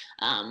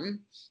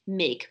um,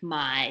 make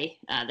my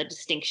the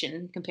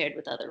distinction compared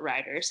with other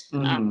riders.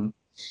 Mhm.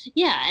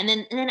 Yeah, and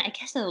then I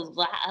guess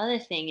the other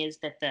thing is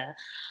that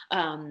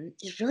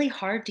it's really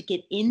hard to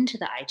get into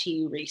the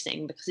ITU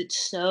racing because it's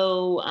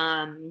so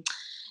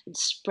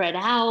it's spread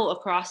out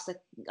across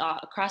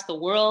the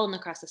world and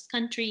across this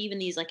country. Even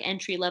these like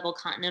entry level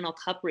Continental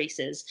Cup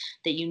races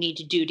that you need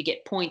to do to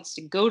get points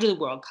to go to the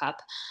World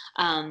Cup,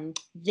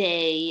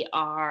 they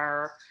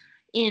are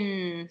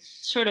in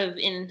sort of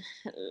in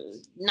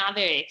not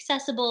very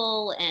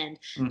accessible, and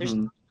there's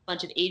Mhm.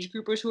 bunch of age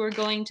groupers who are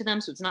going to them,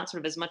 so it's not sort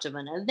of as much of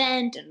an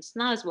event, and it's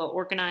not as well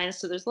organized,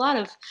 so there's a lot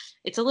of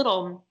it's a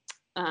little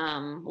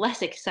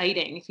less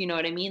exciting, if you know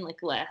what I mean,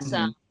 like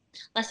Mhm.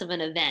 less of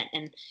an event.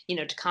 And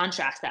to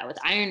contrast that with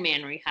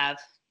Ironman, where you have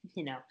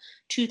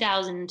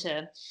 2,000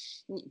 to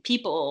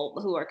people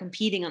who are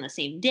competing on the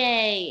same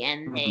day,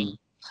 and they Mhm.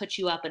 put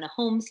you up in a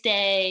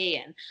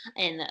homestay,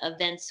 and the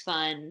events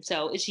fun.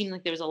 So it seemed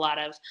like there was a lot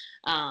of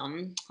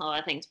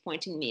things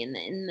pointing me in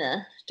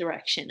the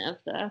direction of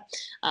the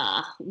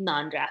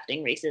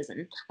non-drafting races.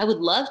 And I would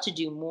love to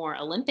do more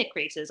Olympic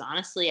races.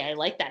 Honestly, I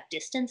like that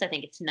distance. I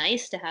think it's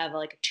nice to have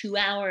like a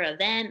 2-hour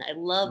event. I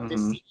love the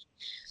Mm-hmm. city,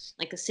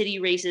 like the city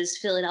races,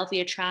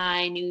 Philadelphia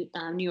Tri, New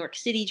York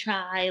City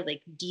Tri,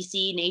 like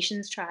DC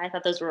Nations Tri. I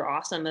thought those were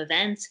awesome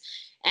events.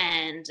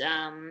 And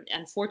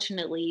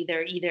unfortunately,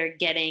 they're either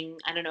getting,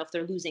 I don't know if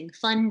they're losing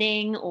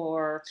funding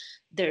or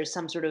there's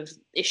some sort of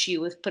issue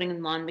with putting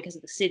them on because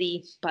of the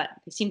city, but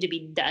they seem to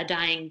be a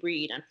dying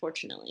breed,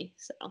 unfortunately.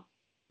 So,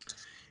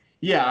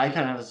 Yeah, I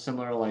kind of have a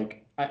similar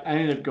like I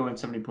ended up going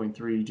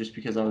 70.3 just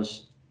because I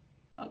was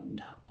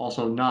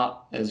also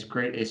not as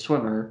great a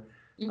swimmer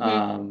hmm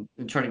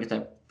and trying to get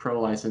that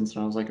pro license.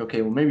 And I was like,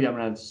 okay, well maybe I'm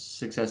gonna have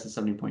success at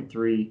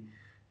 70.3,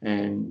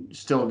 and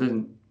still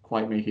didn't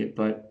quite make it.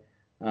 But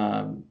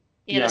yeah,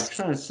 yeah, that's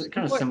kind of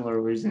important.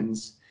 similar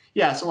reasons.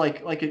 Yeah, so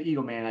like at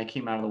Eagle Man, I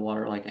came out of the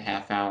water like a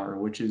half hour,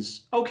 which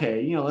is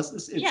okay. Yeah,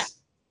 It's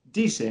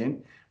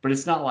decent, but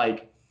it's not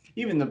like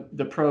even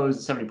the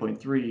pros at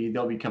 70.3,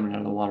 they'll be coming out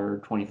of the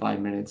water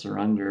 25 minutes or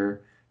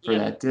under for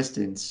yep, that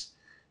distance.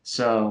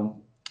 So,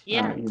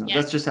 yeah, yeah,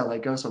 that's just how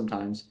that goes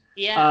sometimes.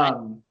 yeah.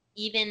 Um,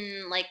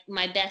 Even like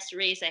my best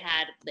race I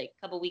had like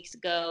a couple weeks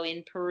ago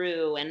in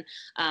Peru, and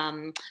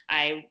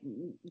I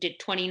did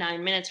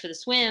 29 minutes for the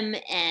swim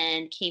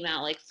and came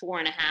out like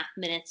 4.5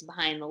 minutes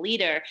behind the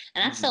leader,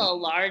 and that's mhm, still a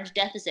large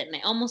deficit. And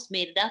I almost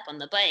made it up on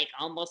the bike,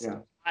 almost yeah.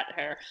 got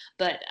her,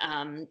 but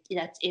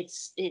that's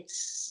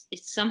it's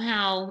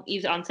somehow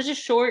either on such a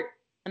short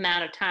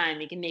amount of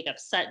time you can make up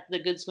such the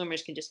good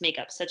swimmers can just make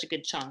up such a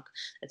good chunk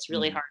that's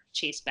really Mhm. hard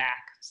to chase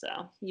back. So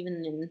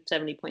even in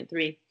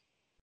 70.3.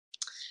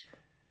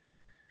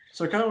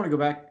 So I kind of want to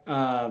go back.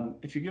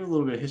 If you give a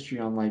little bit of history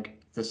on like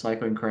the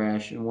cycling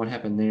crash and what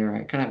happened there,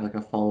 I kind of have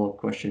like a follow-up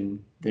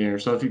question there.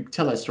 So if you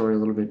tell that story a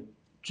little bit,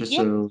 just Yeah,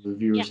 so the yeah.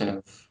 viewers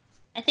have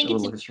I think a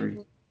it's little history.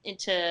 important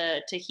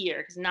to hear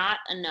because not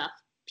enough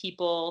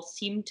people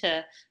seem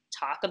to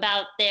talk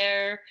about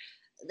their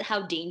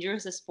how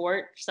dangerous a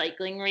sport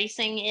cycling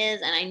racing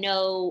is. And I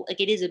know like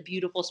it is a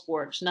beautiful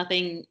sport. There's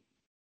nothing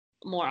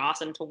more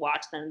awesome to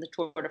watch than the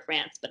Tour de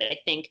France. But I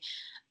think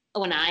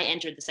when I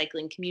entered the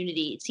cycling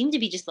community, it seemed to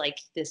be just like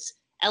this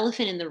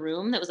elephant in the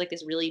room that was like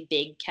this really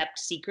big kept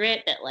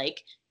secret that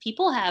like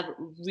people have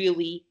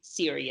really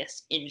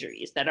serious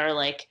injuries that are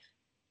like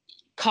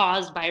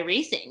caused by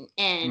racing.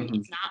 And Hmm.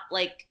 it's not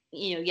like,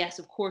 yes,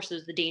 of course,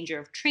 there's the danger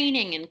of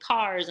training and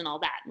cars and all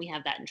that. And we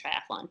have that in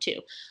triathlon too.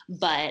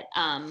 But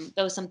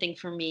that was something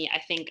for me. I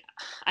think,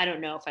 I don't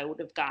know if I would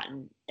have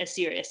gotten as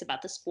serious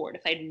about the sport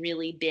if I'd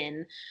really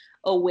been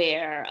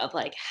aware of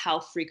like how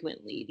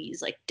frequently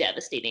these like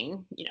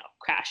devastating,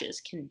 crashes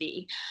can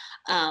be.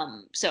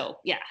 So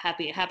yeah,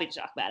 happy to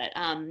talk about it.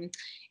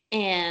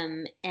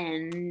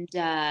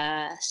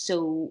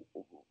 So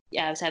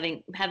yeah, I was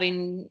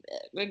having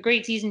a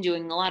great season,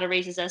 doing a lot of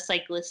races as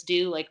cyclists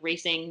do, like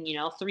racing,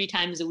 3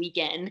 times a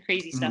weekend,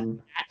 crazy stuff Hmm.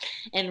 like that,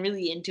 and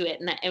really into it.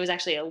 And it was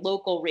actually a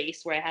local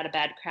race where I had a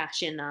bad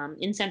crash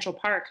in Central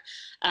Park.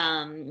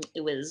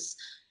 It was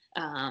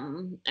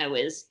I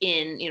was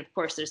in, of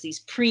course, there's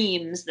these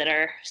preems that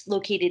are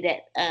located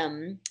at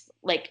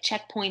like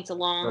checkpoints Right.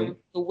 along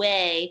the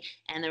way,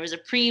 and there was a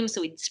preem,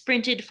 so we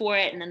sprinted for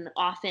it, and then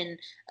often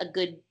a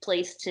good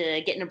place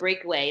to get in a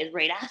breakaway is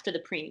right after the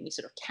preem. You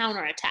sort of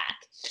counterattack.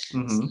 So,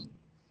 Hmm.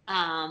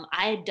 I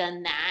had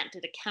done that,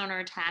 did a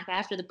counterattack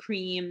after the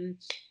preem.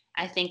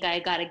 I think I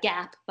got a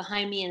gap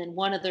behind me, and then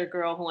one other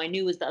girl who I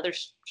knew was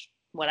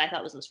what I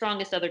thought was the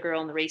strongest other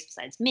girl in the race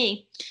besides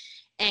me,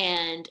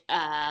 and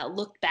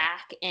looked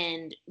back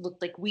and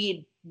looked like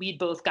we'd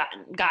both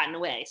gotten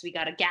away. So we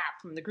got a gap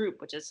from the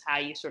group, which is how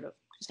you sort of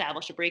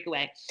establish a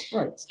breakaway.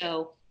 Right.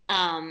 So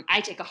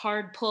I take a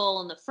hard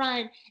pull in the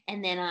front,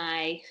 and then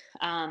I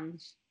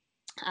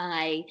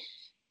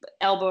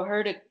elbow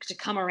her to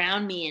come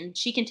around me, and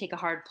she can take a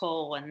hard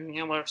pull, and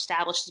we'll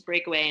establish this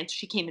breakaway. And so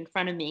she came in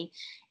front of me,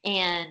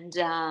 and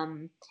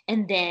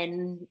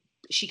then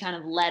she kind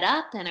of let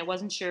up, and I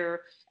wasn't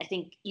sure. I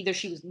think either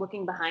she was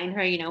looking behind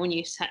her. When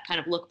you kind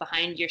of look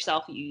behind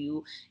yourself,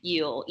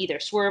 you'll either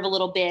swerve a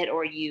little bit,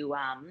 or you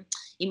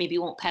maybe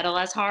won't pedal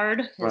as hard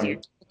because you're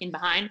Right. looking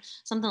behind.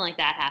 Something like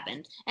that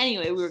happened.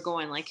 Anyway, we were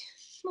going like,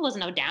 it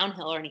wasn't no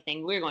downhill or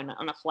anything. We were going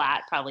on a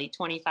flat, probably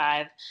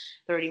 25,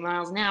 30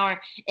 miles an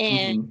hour.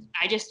 And Hmm.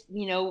 I just,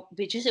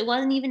 it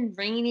wasn't even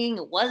raining.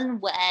 It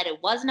wasn't wet.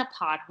 It wasn't a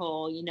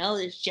pothole.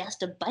 It's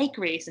just a bike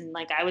race. And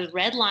like I was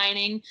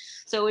redlining.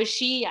 So was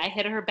she. I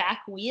hit her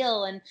back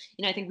wheel. And,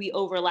 I think we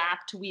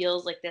overlapped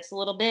wheels like this a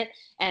little bit.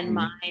 And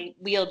my Hmm.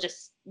 wheel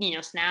just,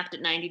 snapped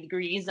at 90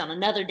 degrees. On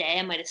another day,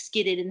 I might have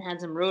skidded and had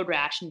some road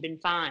rash and been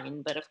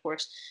fine. But of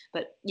course,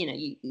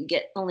 you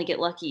only get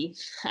lucky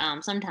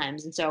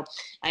sometimes. And so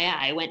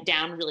I went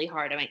down really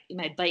hard.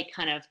 My bike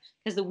kind of,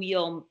 because the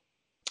wheel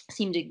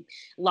seemed to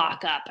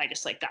lock up. I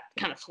just like got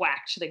kind of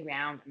thwacked to the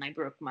ground, and I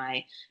broke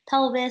my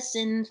pelvis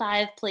in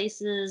 5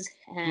 places,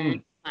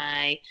 and Mm.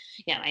 my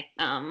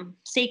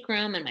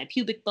sacrum and my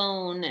pubic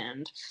bone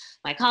and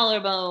my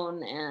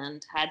collarbone,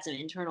 and had some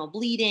internal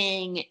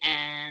bleeding.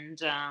 And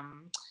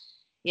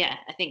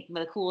I think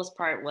the coolest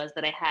part was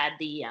that I had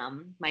the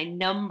my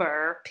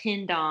number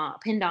pinned on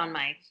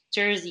my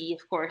jersey,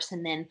 of course,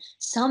 and then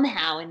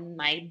somehow in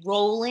my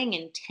rolling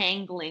and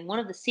tangling, one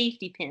of the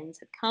safety pins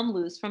had come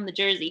loose from the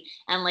jersey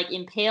and like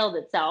impaled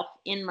itself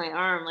in my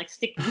arm, like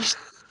sticking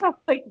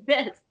like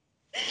this.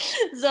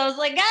 So I was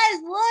like,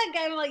 guys, look!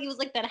 I'm like, it was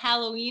like that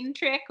Halloween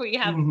trick where you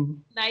have a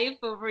knife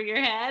over your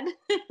head.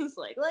 It's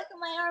like, look at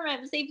my arm, I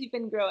have a safety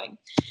pin growing.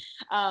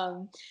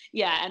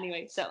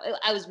 Anyway, so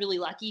I was really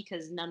lucky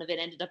because none of it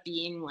ended up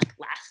being like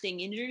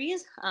lasting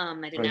injuries. I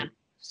didn't have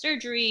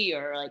surgery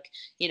or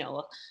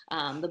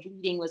the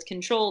bleeding was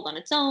controlled on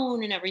its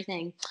own and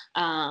everything.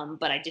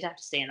 But I did have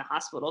to stay in the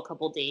hospital a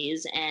couple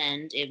days,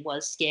 and it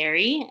was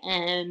scary.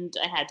 And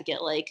I had to get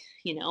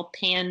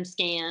pan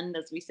scanned,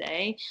 as we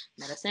say,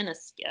 medicine, a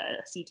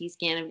CT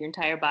scan of your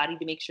entire body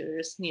to make sure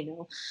there's,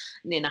 in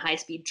a high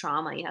speed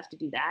trauma, you have to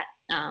do that.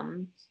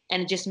 And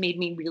it just made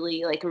me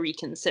really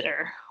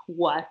reconsider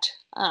what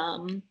I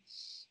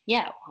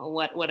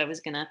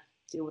was gonna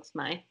do with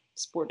my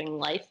sporting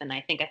life. And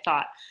I think I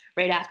thought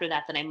right after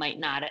that I might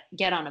not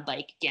get on a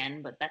bike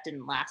again, but that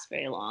didn't last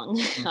very long.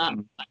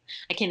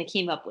 I kind of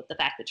came up with the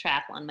fact that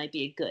triathlon might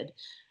be a good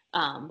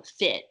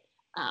fit.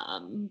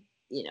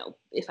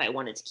 If I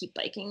wanted to keep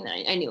biking,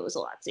 then I knew it was a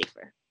lot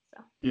safer.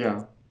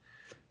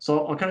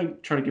 So I'll kind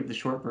of try to give the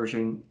short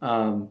version.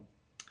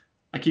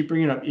 I keep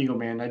bringing up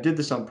Eagleman. I did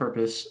this on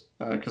purpose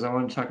because I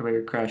wanted to talk about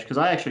your crash, because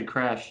I actually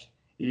crashed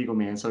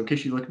Eagleman. So in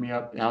case you look me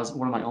up, that was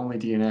one of my only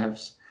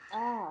DNFs.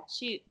 Ah,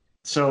 shoot.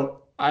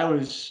 So I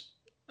was,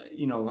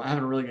 having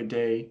a really good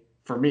day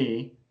for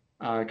me,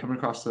 coming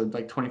across the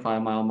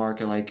 25-mile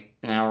mark at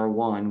an hour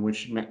one,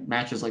 which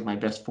matches my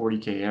best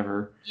 40K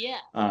ever. Yeah.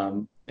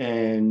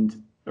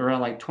 And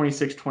around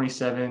 26,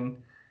 27,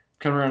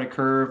 coming around a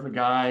curve, a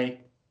guy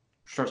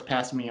starts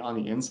passing me on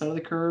the inside of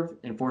the curve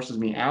and forces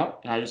me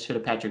out, and I just hit a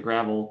patch of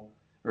gravel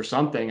or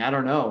something, I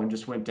don't know, and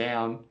just went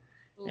down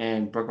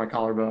and broke my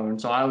collarbone.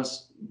 So I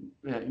was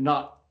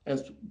not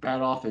as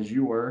bad off as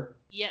you were.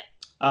 Yeah.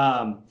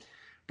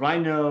 But I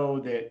know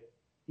that,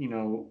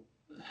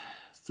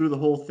 through the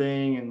whole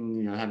thing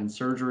and, having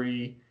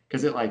surgery,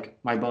 because it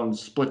my bone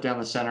split down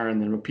the center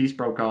and then a piece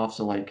broke off.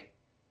 So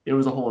it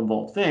was a whole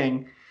involved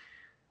thing.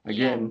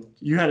 Again,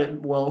 you had it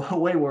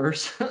way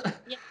worse.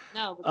 Yeah,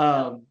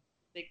 no.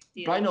 Big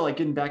deal. But I know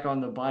getting back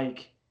on the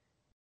bike,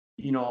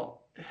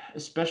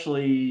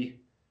 especially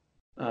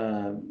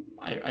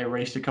I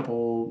raced a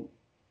couple,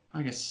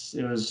 I guess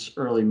it was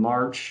early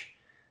March,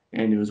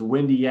 and it was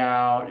windy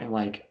out, and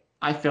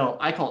I call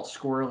it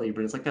squirrely,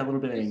 but it's that little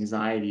bit of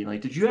anxiety.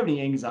 Did you have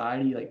any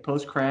anxiety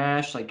post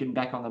crash, getting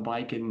back on the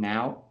bike, getting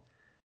out?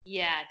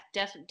 Yeah,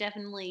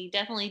 definitely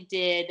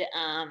did.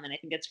 And I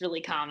think it's really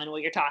common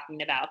what you're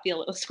talking about.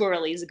 Feel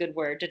squirrely is a good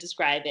word to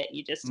describe it.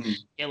 You're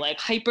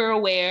hyper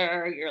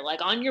aware, you're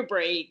on your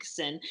brakes,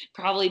 and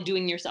probably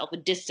doing yourself a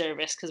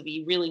disservice, because what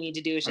you really need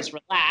to do is just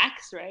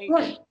relax, right?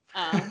 Right.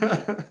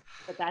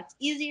 But that's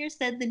easier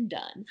said than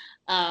done.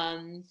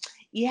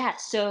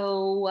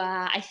 So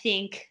I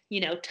think,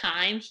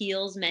 time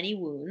heals many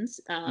wounds,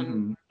 our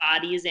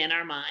bodies and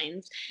our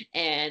minds.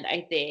 And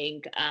I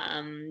think,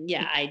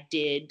 I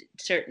did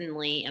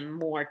certainly am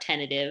more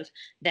tentative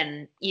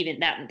than even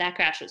that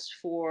crash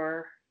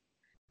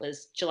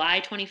was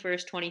July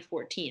 21st,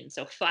 2014.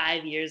 So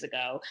 5 years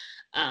ago.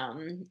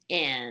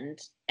 And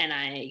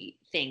I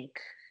think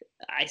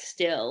I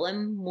still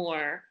am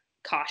more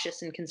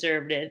cautious and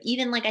conservative.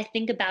 Even I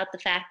think about the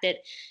fact that,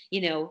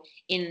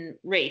 in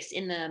race,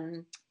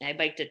 I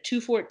biked a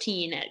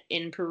 2:14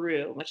 in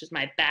Peru, which is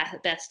my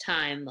best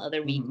time the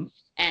other week.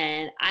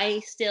 And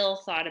I still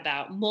thought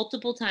about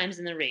multiple times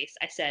in the race,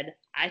 I said,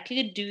 I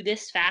could do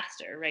this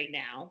faster right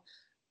now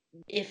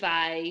if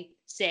I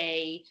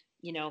say,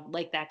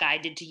 like that guy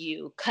did to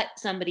you, cut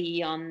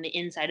somebody on the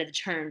inside of the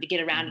turn to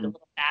get around it a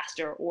little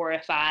faster, or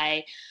if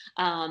I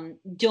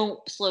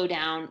don't slow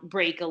down,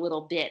 brake a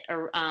little bit,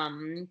 or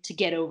to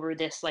get over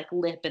this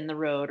lip in the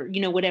road, or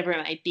whatever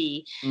it might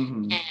be.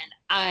 And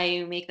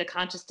I make the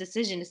conscious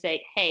decision to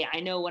say, hey, I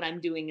know what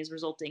I'm doing is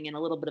resulting in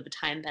a little bit of a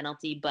time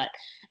penalty, but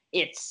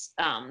it's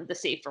the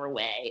safer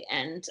way.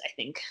 And I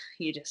think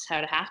you just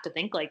have to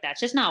think like that.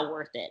 It's just not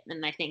worth it.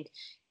 And I think,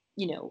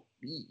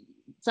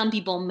 some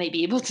people may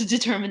be able to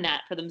determine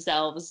that for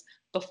themselves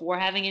before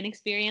having an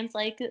experience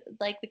like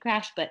the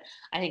crash. But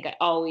I think I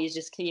always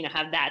just,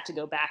 have that to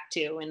go back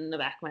to in the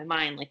back of my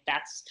mind.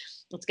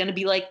 It's going to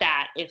be like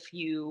that if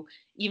you,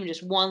 even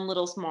just one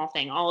little small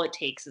thing, all it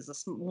takes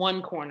is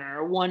one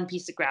corner or one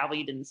piece of gravel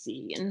you didn't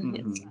see. And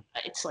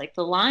it's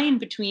the line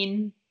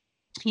between,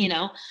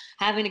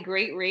 having a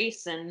great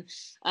race and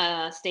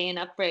staying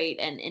upright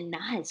and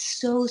not, it's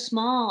so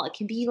small. It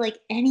can be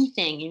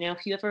anything.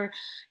 If do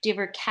you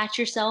ever catch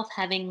yourself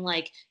having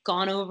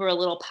gone over a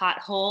little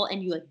pothole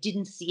and you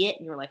didn't see it,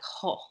 and you're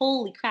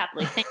holy crap,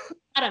 thank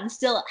I'm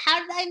still, how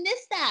did I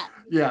miss that?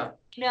 Yeah.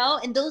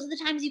 And those are the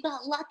times you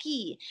got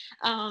lucky.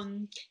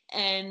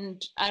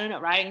 And I don't know,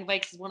 riding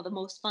bikes is one of the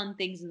most fun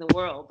things in the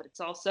world, but it's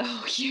also,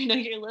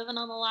 you're living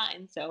on the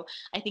line. So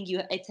I think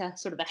it's a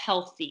sort of a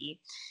healthy,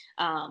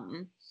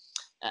 um,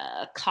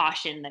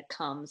 caution that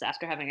comes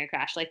after having a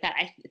crash like that.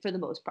 For the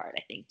most part,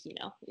 I think,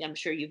 I'm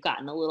sure you've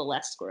gotten a little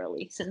less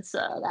squirrely since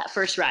that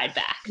first ride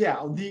back.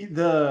 Yeah,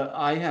 the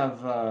I have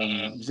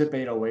Zip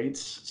 808s,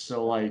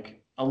 so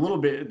like a little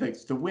bit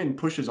like the wind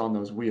pushes on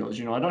those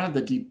wheels. I don't have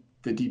the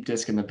deep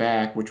disc in the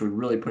back, which would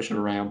really push it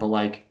around, but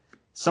like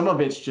some of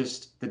it's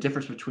just the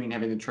difference between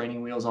having the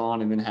training wheels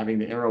on and then having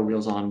the aero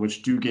wheels on,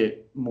 which do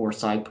get more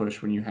side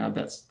push when you have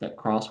that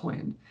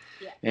crosswind.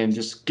 Yeah. And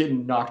just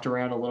getting knocked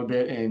around a little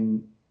bit.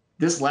 And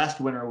this last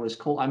winter was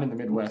cold. I'm in the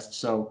Midwest,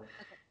 so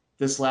Okay.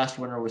 this last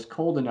winter was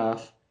cold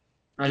enough.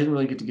 I didn't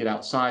really get to get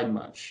outside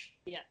much,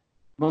 Yeah.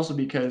 mostly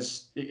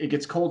because it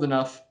gets cold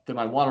enough that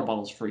my water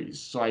bottles freeze,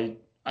 so I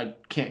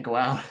can't go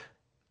out.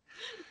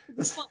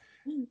 It's,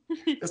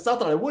 it's not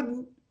that I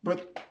wouldn't,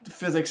 but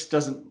physics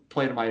doesn't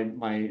play to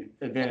my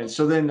advantage.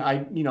 So then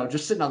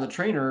just sitting on the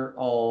trainer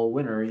all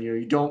winter,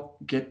 you don't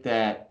get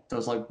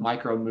those like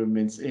micro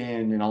movements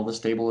in and all the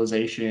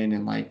stabilization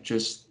and like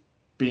just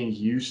being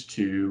used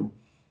to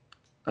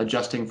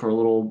adjusting for a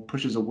little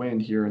pushes of wind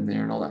here and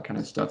there and all that kind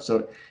of stuff.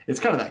 So it's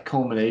kind of that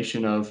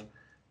culmination of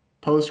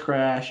post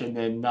crash and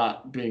then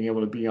not being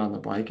able to be on the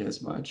bike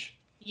as much.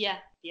 Yeah,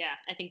 yeah.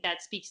 I think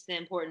that speaks to the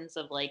importance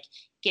of like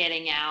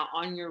getting out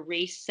on your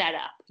race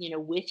setup,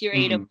 with your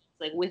 808s, Mm-hmm.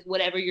 like with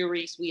whatever your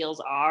race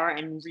wheels are,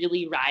 and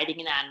really riding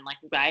in that and like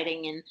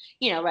riding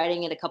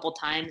it a couple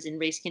times in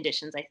race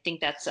conditions. I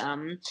think that's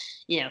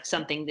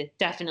something that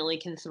definitely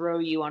can throw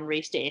you on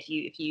race day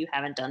if you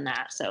haven't done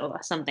that. So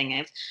something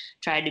I've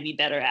tried to be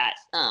better at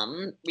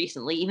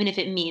recently, even if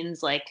it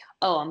means like,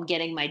 oh, I'm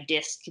getting my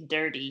disc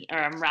dirty or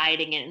I'm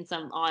riding it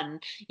on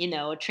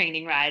a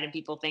training ride and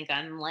people think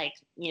I'm like,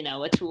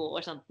 a tool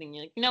or something.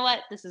 You're like, you know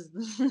what? This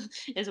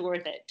is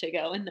worth it to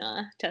go and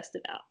test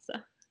it out. So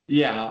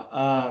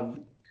Yeah,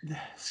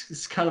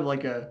 it's kind of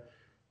like a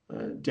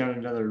down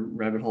another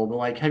rabbit hole. But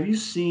like, have you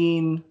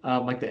seen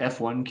like the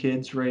F1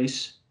 kids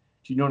race?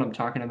 Do you know what I'm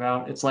talking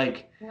about? no.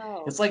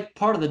 It's like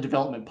part of the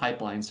development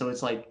pipeline. So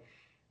it's like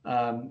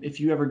if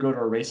you ever go to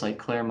a race like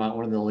Claremont,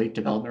 one of the elite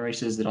development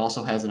races that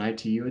also has an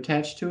ITU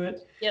attached to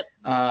it. Yep.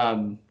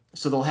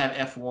 So they'll have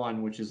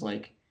F1, which is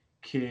like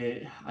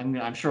kid.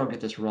 I'm sure I'll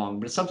get this wrong,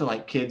 but it's something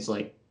like kids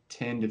like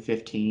 10 to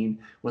 15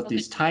 with Okay.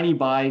 these tiny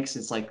bikes.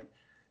 It's like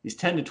these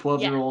 10 to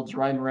 12 Yeah. year olds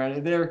riding around,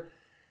 and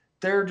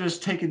they're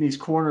just taking these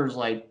corners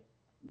like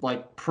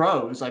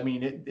pros. I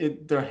mean,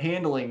 their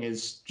handling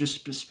is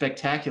just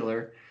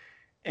spectacular,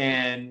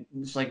 and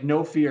it's like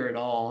no fear at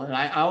all. And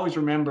I always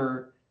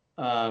remember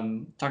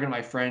talking to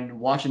my friend,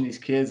 watching these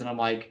kids, and I'm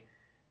like,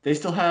 they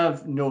still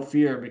have no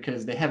fear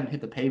because they haven't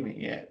hit the pavement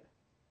yet.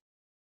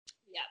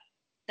 Yeah.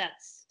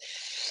 That's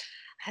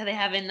they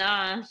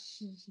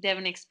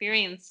haven't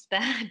experienced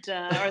that,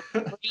 or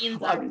their brains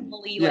Well, I aren't mean,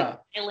 fully like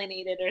yeah,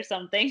 alienated or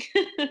something.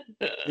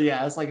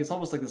 yeah. It's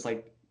almost like this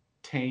like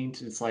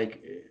taint. It's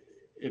like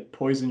it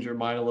poisons your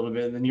mind a little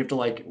bit, and then you have to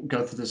like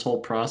go through this whole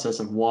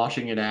process of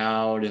washing it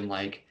out and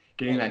like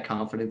getting that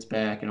confidence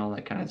back and all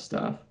that kind of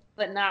stuff.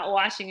 But not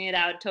washing it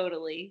out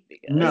totally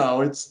because No,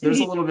 there's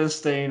a little bit of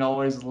stain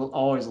always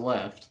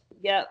left.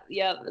 yep,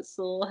 it's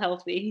a little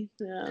healthy.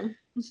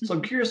 So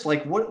I'm curious,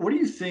 like, what do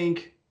you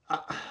think?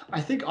 I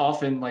think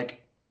often,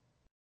 like,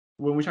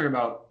 when we talk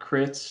about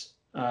crits,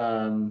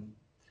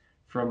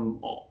 from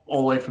all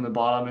the way from the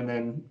bottom and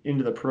then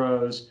into the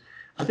pros,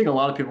 I think a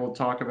lot of people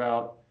talk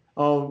about,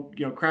 oh,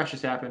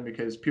 crashes happen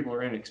because people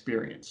are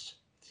inexperienced.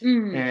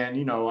 Mm,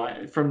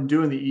 And from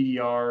doing the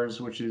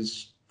EDRs, which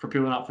is for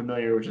people not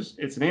familiar,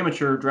 it's an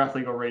amateur draft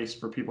legal race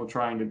for people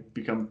trying to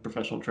become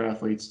professional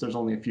triathletes. There's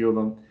only a few of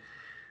them.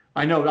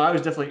 I know I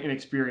was definitely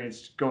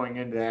inexperienced going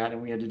into that,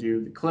 and we had to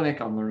do the clinic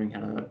on learning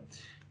how to,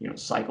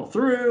 cycle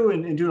through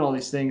and doing all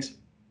these things.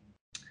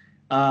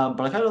 But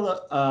I've had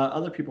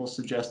other people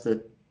suggest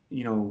that,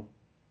 you know,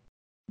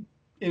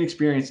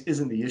 inexperience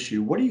isn't the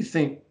issue. What do you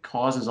think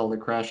causes all the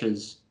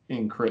crashes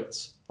in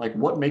crits? Like,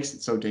 what makes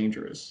it so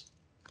dangerous?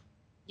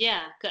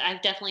 yeah,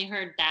 I've definitely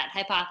heard that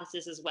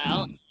hypothesis as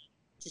well.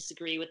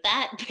 Disagree with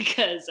that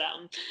because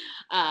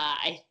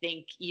I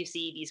think you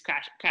see these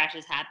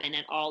crashes happen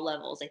at all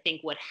levels. I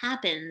think what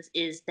happens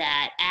is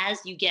that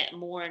as you get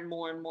more and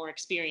more and more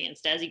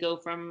experienced, as you go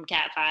from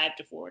Cat 5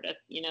 to 4 to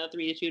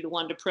 3 to 2 to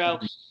 1 to Pro,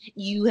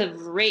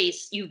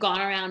 you've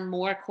gone around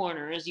more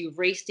corners, you've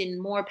raced in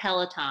more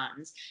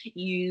pelotons,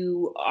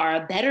 you are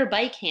a better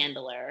bike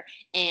handler,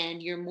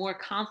 and you're more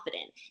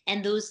confident.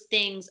 And those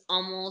things,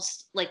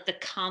 almost like the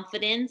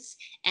confidence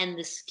and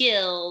the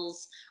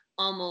skills,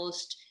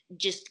 almost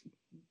just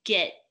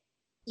get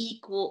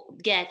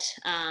equalized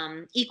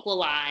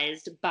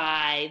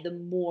by the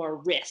more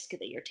risk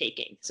that you're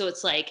taking. So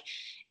it's like,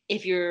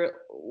 if you're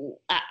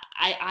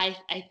I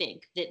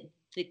think that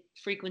the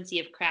frequency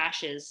of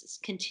crashes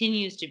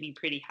continues to be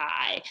pretty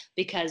high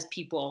because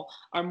people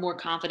are more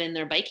confident in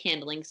their bike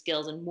handling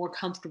skills and more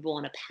comfortable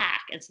in a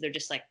pack. And so they're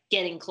just like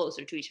getting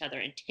closer to each other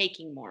and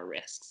taking more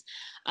risks.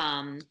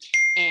 And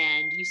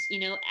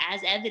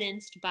as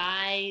evidenced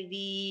by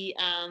the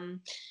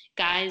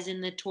guys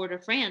in the Tour de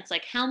France,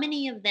 like how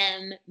many of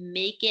them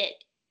make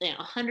it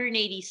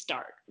 180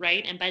 start,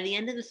 right? And by the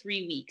end of the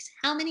 3 weeks,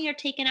 how many are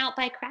taken out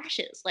by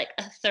crashes? Like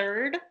a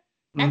third?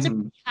 That's a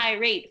pretty high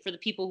rate for the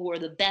people who are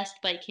the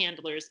best bike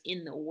handlers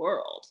in the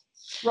world.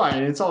 Right.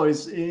 And it's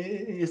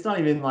not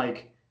even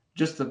like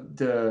just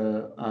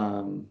the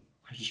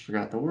I just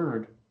forgot the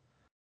word.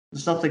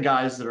 It's not the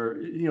guys that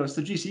are, it's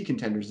the GC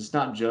contenders. It's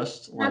not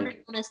just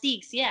like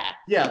domestiques, yeah.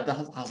 Yeah,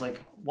 I was like,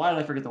 why did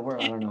I forget the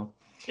word? I don't know.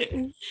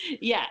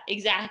 Yeah,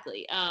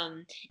 exactly.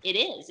 It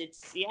is.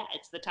 It's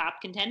the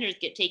top contenders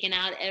get taken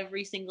out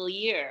every single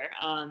year.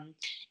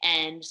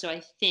 And so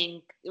I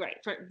think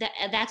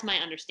that's my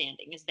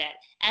understanding is that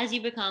as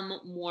you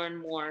become more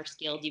and more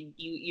skilled,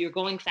 you're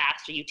going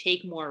faster, you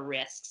take more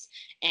risks,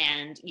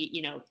 and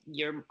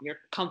your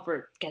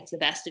comfort gets the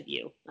best of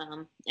you,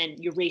 and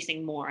you're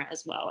racing more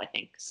as well. I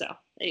think so.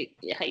 It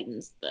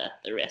heightens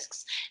the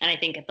risks, and I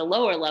think at the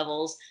lower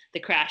levels, the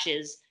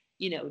crashes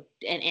and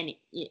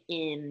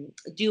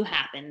do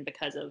happen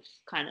because of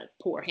kind of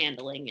poor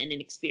handling and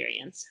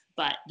inexperience,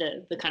 but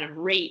the kind of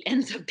rate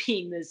ends up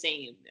being the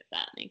same, if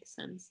that makes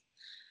sense.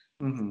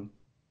 Mm-hmm.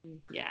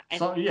 Yeah.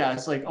 So yeah,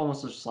 it's like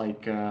almost just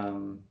like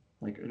an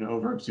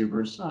over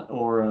exuberance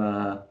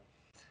or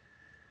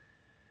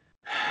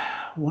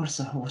what's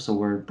the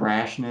word?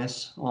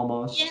 Brashness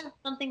almost. Yeah,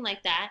 something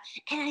like that.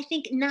 And I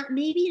think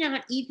maybe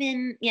not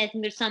even, I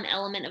think there's some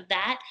element of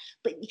that,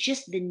 but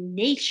just the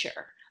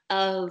nature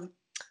of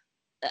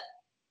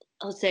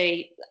I'll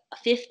say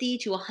 50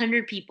 to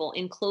 100 people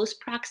in close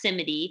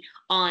proximity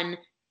on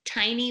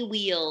tiny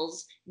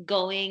wheels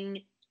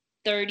going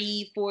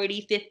 30,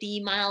 40,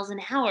 50 miles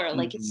an hour.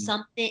 Like it's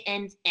something,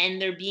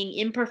 and there being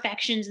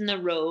imperfections in the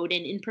road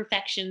and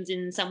imperfections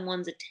in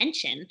someone's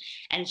attention,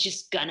 and it's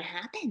just gonna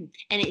happen.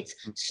 And it's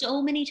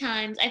so many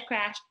times I've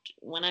crashed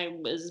when I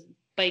was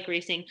bike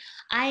racing.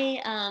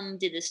 I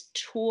did this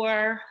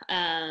tour,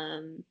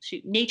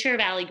 Nature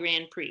Valley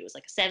Grand Prix. It was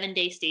like a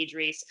 7-day stage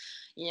race,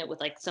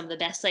 with like some of the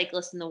best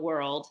cyclists in the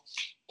world.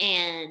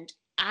 And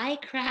I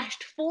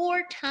crashed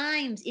 4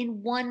 times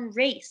in one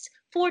race.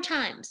 4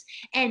 times,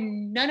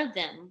 and none of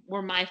them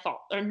were my fault,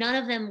 or none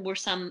of them were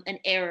an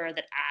error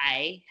that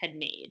I had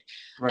made.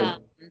 Right.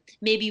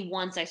 Maybe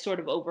once I sort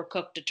of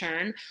overcooked a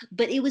turn,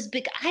 but it was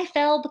big. I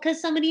fell because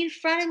somebody in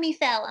front of me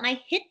fell and I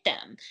hit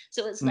them.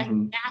 So it's like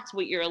that's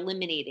what you're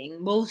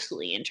eliminating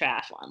mostly in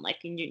triathlon,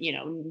 like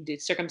in the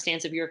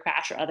circumstance of your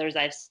crash or others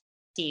I've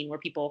seen where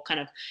people kind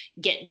of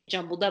get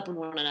jumbled up with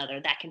one another.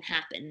 That can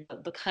happen,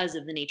 but because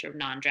of the nature of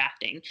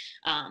non-drafting,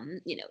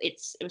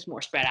 it was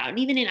more spread out. And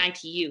even in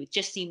ITU, it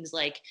just seems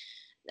like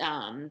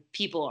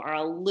people are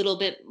a little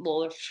bit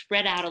more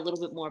spread out a little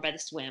bit more by the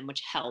swim,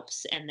 which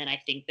helps. And then I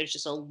think there's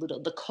just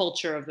the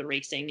culture of the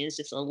racing is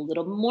just a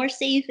little more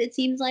safe, it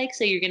seems like.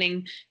 So you're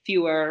getting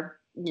fewer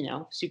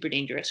super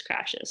dangerous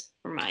crashes,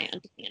 from my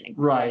understanding.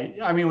 Right.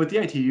 I mean, with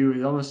the ITU,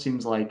 it almost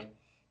seems like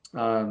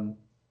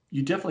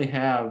you definitely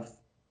have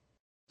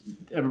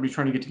everybody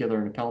trying to get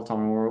together in a peloton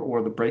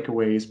or the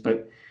breakaways,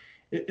 but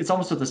it's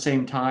almost at the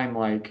same time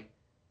like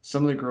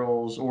some of the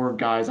girls or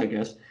guys, I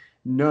guess,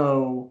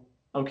 know,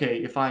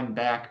 okay, if I'm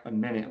back a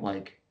minute,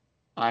 like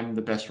I'm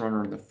the best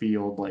runner in the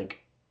field,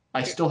 like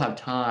I still have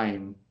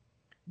time.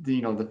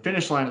 The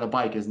finish line of the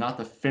bike is not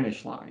the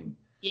finish line.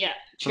 Yeah,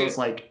 true. So it's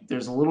like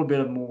there's a little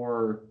bit of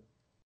more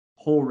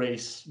whole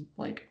race,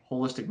 like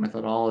holistic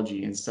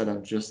methodology instead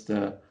of just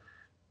the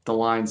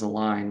line's a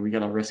line. We got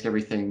to risk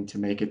everything to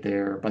make it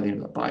there by the end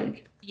of the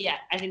bike. Yeah,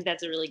 I think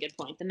that's a really good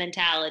point. The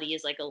mentality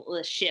is like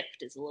the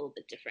shift is a little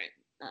bit different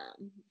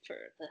for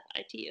the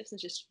ITU. It's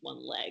just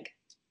one leg.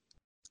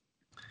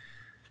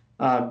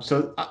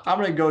 So I'm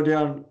going to go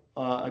down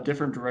a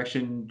different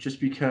direction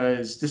just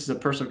because this is a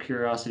personal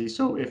curiosity.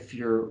 So if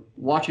you're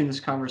watching this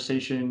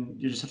conversation,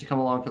 you just have to come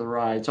along for the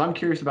ride. So I'm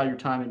curious about your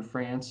time in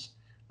France.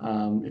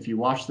 If you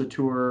watched the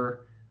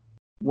tour,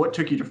 what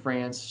took you to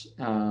France,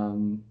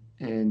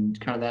 and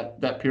kind of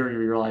that period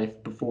of your life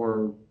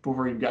before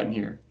you've gotten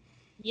here?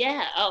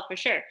 Yeah, oh, for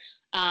sure.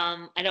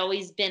 I'd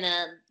always been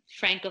a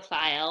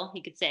Francophile,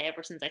 you could say,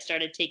 ever since I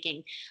started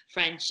taking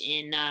French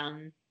in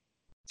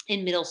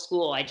middle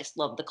school. I just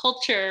loved the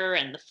culture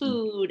and the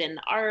food and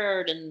the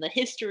art and the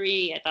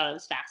history. I thought it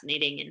was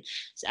fascinating. And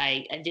so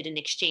I did an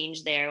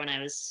exchange there when I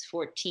was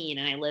 14,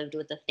 and I lived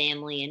with a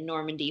family in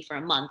Normandy for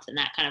a month, and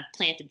that kind of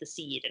planted the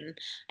seed. And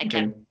I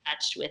kept in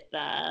touch with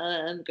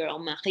the girl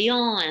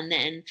Marion. And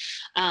then,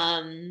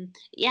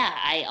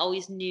 I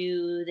always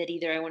knew that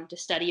either I wanted to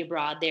study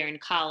abroad there in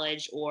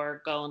college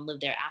or go and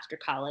live there after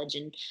college.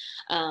 And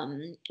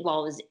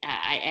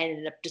I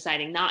ended up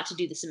deciding not to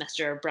do the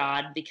semester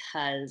abroad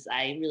because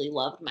I really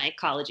loved my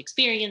college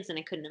experience, and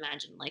I couldn't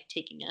imagine like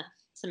taking a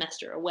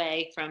semester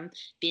away from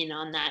being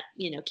on that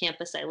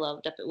campus I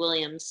loved up at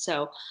Williams.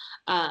 So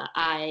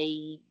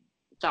I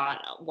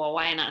thought, well,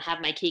 why not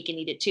have my cake and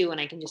eat it too?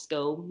 And I can just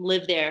go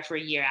live there for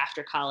a year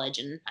after college.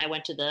 And I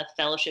went to the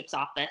fellowships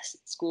office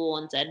at school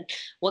and said,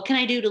 what can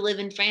I do to live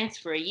in France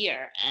for a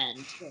year?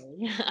 And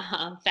they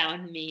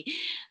found me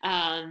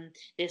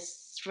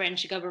this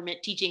French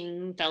government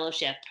teaching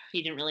fellowship.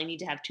 You didn't really need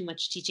to have too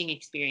much teaching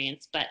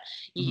experience, but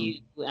you,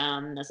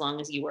 as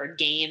long as you were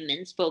game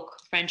and spoke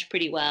French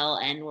pretty well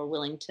and were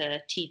willing to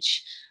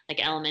teach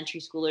like elementary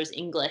schoolers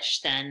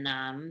English, then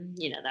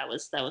that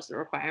was the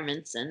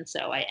requirements. And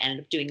so I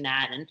ended up doing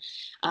that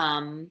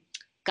and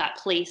got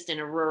placed in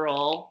a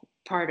rural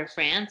part of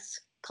France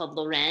called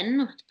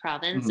Lorraine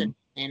province,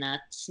 in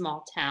a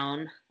small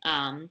town.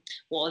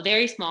 A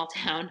very small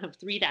town of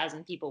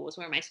 3,000 people was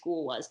where my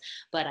school was,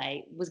 but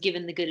I was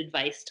given the good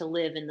advice to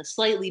live in the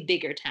slightly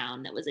bigger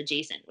town that was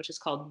adjacent, which is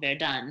called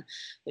Verdun,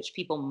 which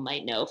people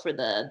might know for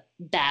the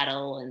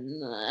battle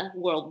in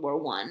World War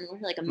I,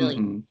 where like a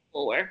million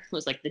people were. It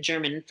was like the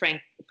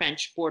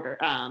German-French border,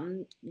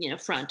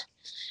 front.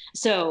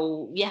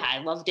 So yeah, I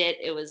loved it.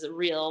 It was a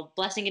real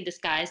blessing in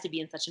disguise to be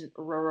in such a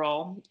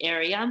rural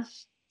area,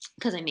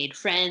 because I made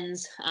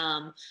friends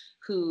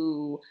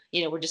who,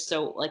 were just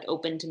so like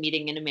open to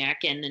meeting an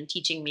American and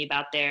teaching me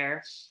about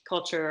their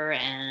culture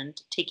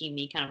and taking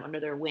me kind of under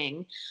their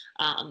wing.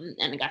 And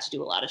I got to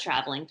do a lot of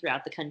traveling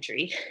throughout the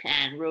country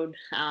and rode.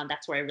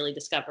 That's where I really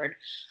discovered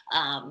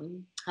how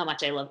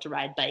much I love to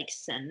ride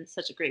bikes, and it's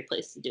such a great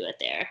place to do it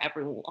there.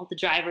 All the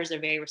drivers are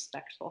very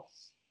respectful.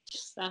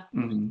 So,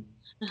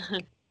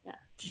 yeah.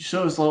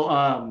 So,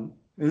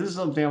 this is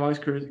something I'm always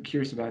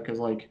curious about, because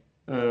like,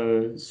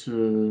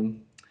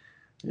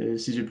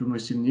 si je peux me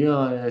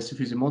souvenir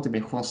suffisamment de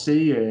mes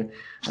français,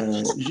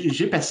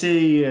 j'ai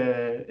passé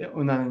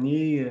une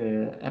année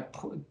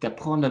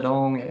d'apprendre la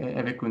langue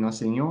avec un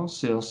enseignant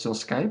sur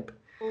Skype.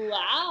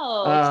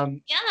 Wow.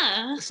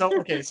 Yeah. So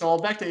I'll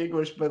back to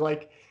English, but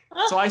like,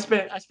 so I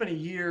spent a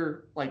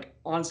year like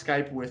on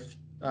Skype with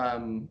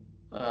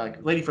a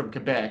lady from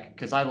Quebec,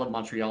 because I love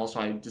Montreal, so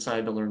I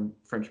decided to learn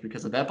French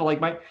because of that. But like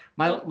my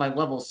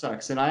level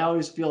sucks, and I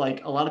always feel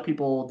like a lot of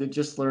people that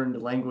just learned the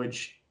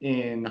language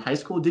in high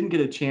school didn't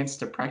get a chance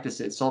to practice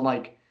it. So I'm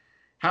like,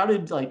 how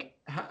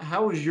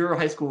was your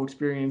high school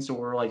experience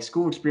or like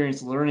school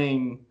experience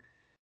learning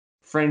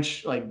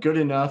French like good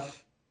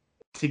enough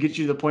to get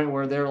you to the point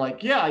where they're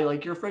like, yeah,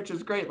 like your French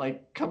is great,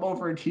 like come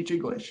over and teach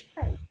English?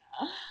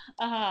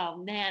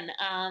 Oh man,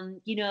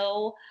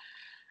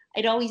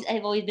 I've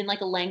always been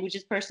like a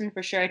languages person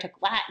for sure. I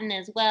took Latin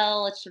as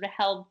well. It sort of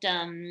helped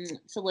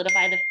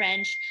solidify the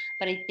French,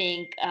 but I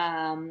think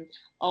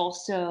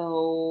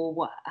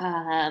also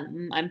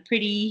I'm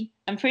pretty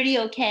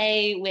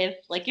okay with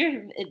like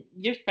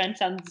your French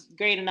sounds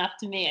great enough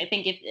to me. I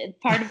think if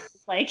part of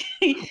it's like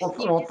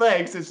well,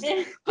 thanks.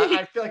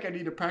 I feel like I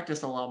need to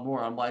practice a lot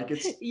more. I'm like,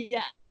 it's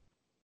yeah.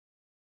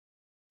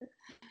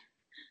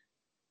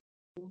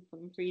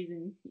 I'm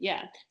freezing.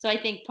 Yeah. So I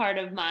think part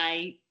of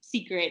my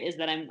secret is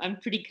that I'm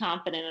pretty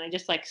confident, and I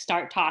just like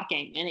start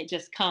talking and it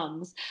just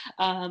comes.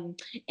 So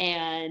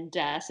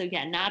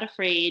yeah, not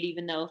afraid,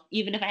 even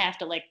if I have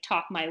to like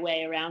talk my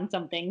way around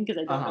something because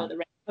I don't know the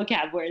right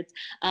vocab words.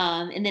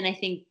 And then I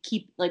think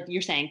like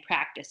you're saying,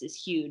 practice is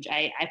huge.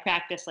 I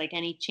practice like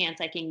any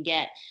chance I can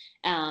get.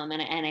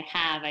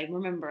 I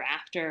remember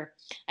after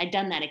I'd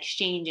done that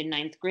exchange in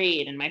 9th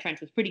grade, and my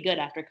French was pretty good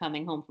after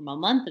coming home from a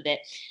month of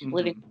it,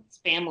 living with this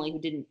family who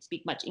didn't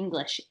speak much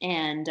English.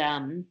 And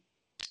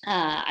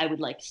I would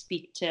like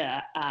speak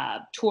to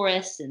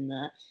tourists on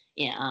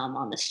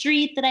the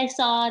street that I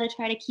saw to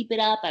try to keep it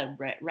up. I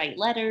would write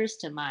letters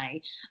to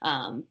my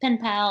pen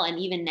pal, and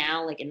even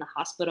now, like in the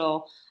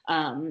hospital,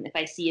 if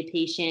I see a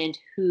patient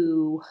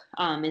who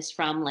is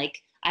from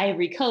like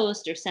Ivory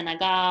Coast or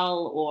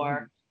Senegal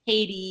or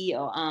Haiti,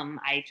 or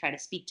I try to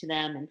speak to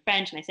them in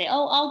French, and I say,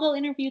 "Oh, I'll go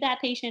interview that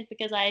patient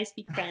because I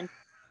speak French."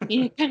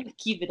 Kind of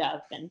keep it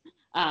up. And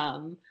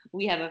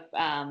we have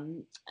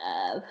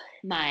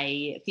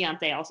my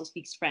fiance also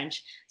speaks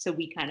French, so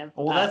we kind of.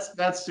 Well,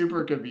 that's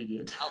super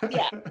convenient.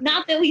 Yeah,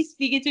 not that we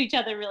speak it to each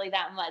other really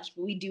that much,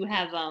 but we do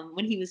have.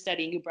 When he was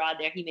studying abroad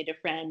there, he made a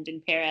friend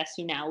in Paris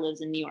who now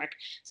lives in New York,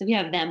 so we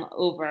have them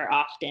over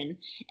often,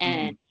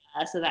 and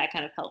so that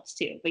kind of helps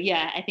too. But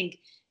yeah, I think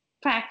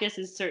practice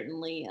is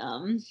certainly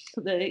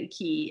the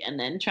key, and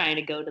then trying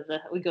to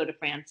we go to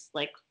France,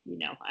 like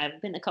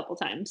I've been a couple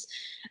times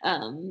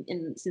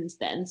since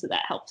then, so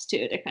that helps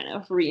too, to kind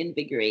of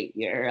reinvigorate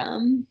your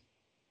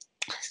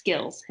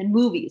skills. And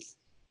movies.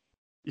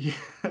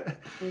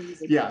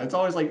 Yeah, it's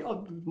always like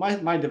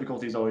my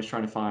difficulty is always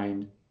trying to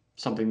find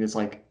something that's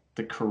like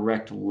the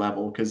correct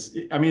level, because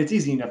I mean it's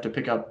easy enough to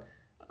pick up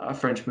a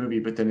French movie,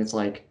 but then it's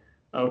like,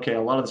 okay,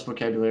 a lot of this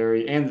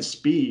vocabulary and the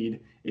speed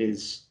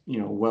is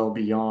well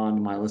beyond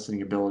my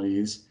listening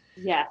abilities.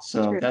 Yeah.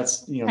 So true.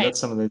 That's that's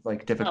some of the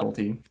like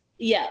difficulty.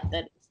 Yeah,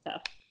 that is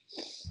tough.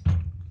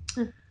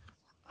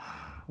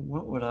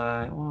 What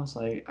was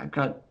I've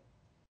got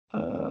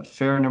a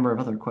fair number of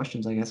other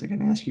questions I guess I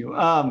can ask you.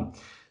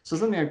 So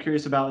something I'm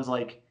curious about is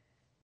like,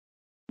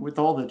 with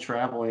all the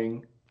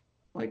traveling,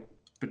 like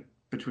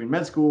between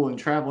med school and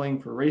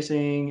traveling for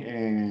racing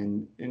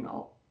and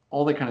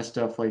all that kind of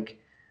stuff. Like,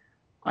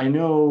 I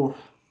know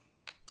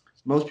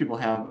most people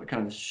have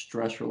kind of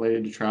stress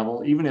related to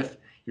travel, even if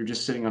you're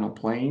just sitting on a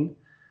plane.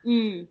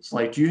 Mm. It's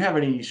like, do you have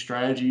any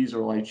strategies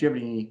or like, do you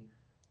have any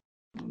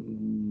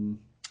um,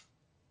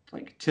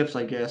 like tips,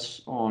 I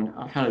guess, on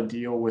how to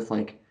deal with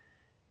like,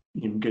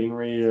 getting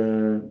ready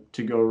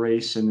to go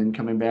race and then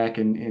coming back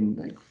and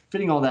like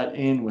fitting all that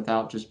in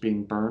without just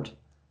being burnt?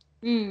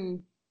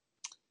 Mm.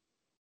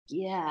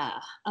 Yeah.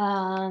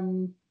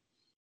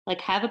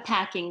 Like have a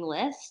packing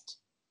list.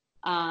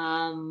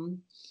 Um,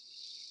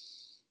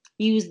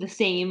 use the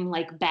same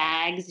like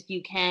bags if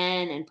you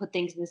can and put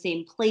things in the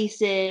same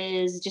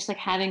places. Just like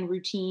having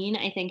routine,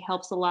 I think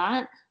helps a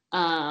lot.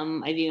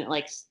 I've even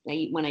like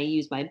when I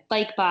use my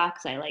bike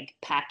box, I like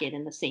pack it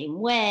in the same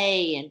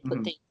way and put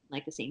Mhm. things in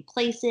like the same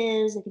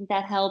places. I think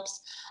that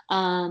helps.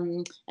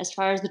 As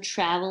far as the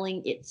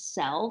traveling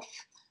itself,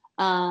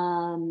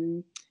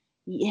 um,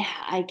 yeah,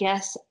 I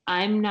guess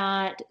I'm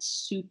not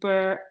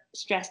super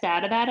stressed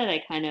out about it.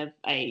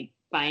 I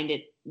find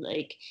it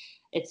like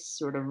it's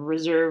sort of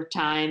reserved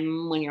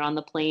time when you're on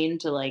the plane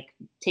to like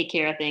take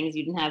care of things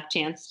you didn't have a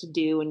chance to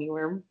do when you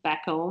were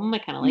back home. I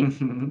kind of like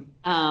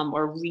Mhm.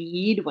 or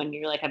read when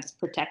you're like have this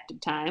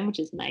protected time, which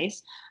is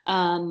nice.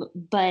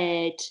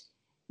 But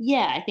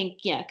yeah, I think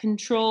yeah,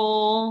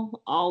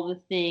 control all the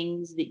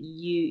things that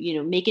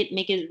make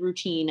it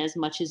routine as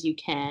much as you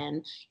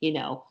can.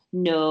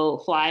 No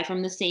fly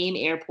from the same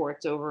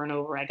airports over and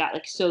over. I got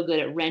like so good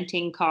at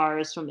renting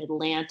cars from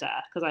Atlanta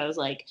because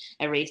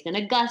I raced in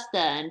Augusta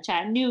and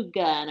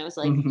Chattanooga, and I was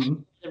like,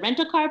 Mhm. the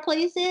rental car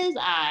places.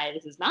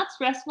 This is not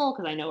stressful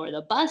because I know where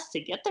the bus to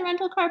get the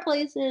rental car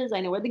places.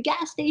 I know where the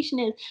gas station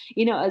is.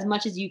 As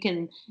much as you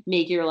can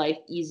make your life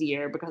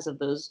easier because of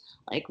those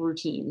like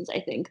routines.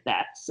 I think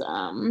that's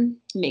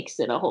makes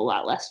it a whole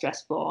lot less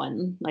stressful.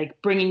 And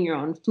like bringing your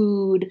own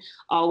food,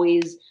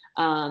 always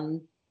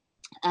um,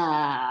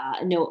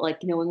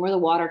 knowing where the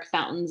water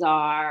fountains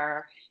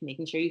are,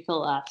 making sure you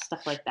fill up,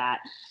 stuff like that.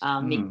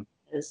 Make Mhm.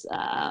 as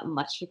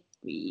much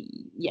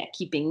yeah,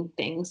 keeping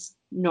things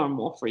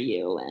normal for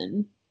you.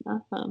 And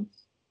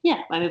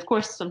yeah, I mean, of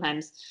course,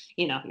 sometimes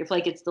your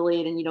flight gets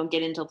delayed and you don't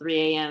get in until 3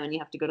 a.m. and you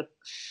have to go to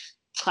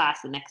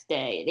class the next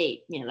day at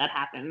 8. That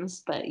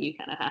happens, but you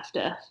kind of have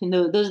to,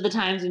 those are the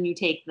times when you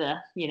take the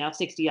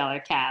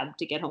 $60 cab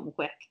to get home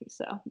quick.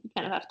 So you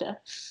kind of have to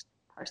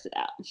parse it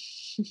out.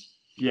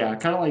 Yeah,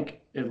 kind of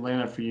like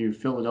Atlanta for you.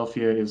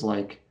 Philadelphia is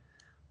like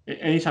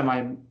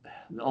anytime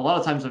a lot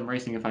of times I'm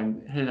racing, if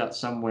I'm headed out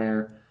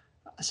somewhere,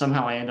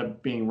 somehow I end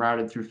up being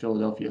routed through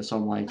Philadelphia. So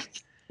I'm like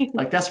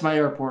that's my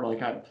airport.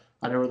 Like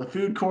I know where the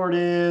food court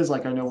is.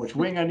 Like I know which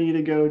wing I need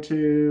to go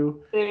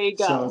to. There you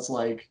So go. it's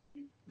like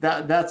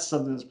that's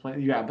something that's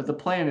planned. Yeah, but the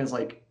plan is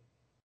like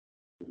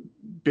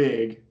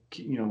big.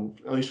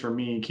 At least for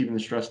me, keeping the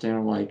stress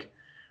down. Like,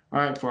 all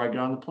right, before I get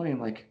on the plane,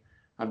 like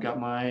I've got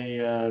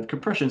my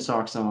compression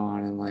socks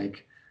on, and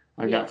like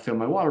I've Yeah. got to fill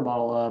my water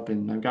bottle up,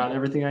 and I've got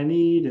everything I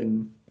need,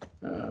 and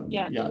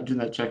Yeah. yeah, doing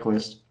that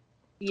checklist.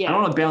 I don't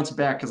Yeah. want to bounce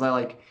back because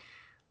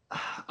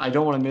I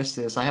don't want to miss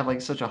this. I have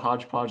like such a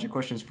hodgepodge of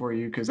questions for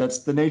you because that's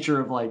the nature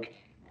of like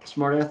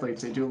smart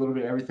athletes. They do a little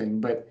bit of everything.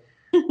 But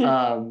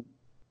um,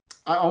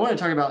 I want to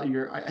talk about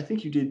I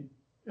think you did.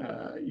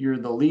 You're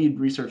the lead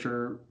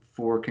researcher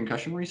for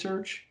concussion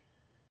research.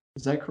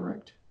 Is that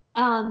correct?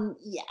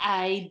 Yeah,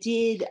 I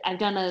did. I've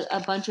done a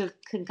bunch of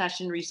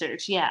concussion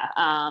research. Yeah.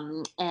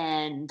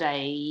 And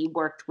I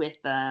worked with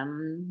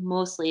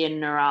mostly a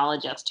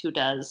neurologist who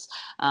does,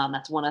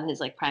 that's one of his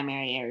like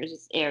primary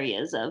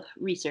areas of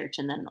research,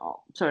 and then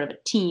sort of a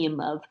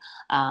team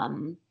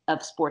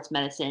of sports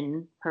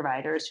medicine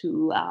providers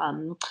who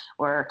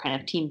were kind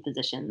of team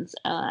physicians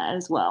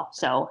as well.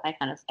 So I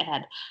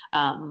had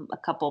a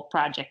couple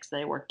projects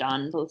that I worked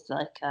on, both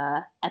like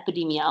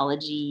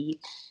epidemiology,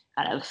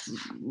 kind of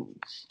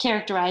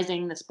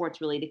characterizing the sports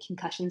related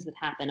concussions that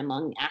happen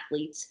among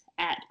athletes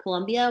at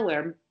Columbia,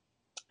 where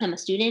I'm a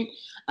student,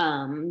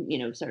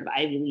 sort of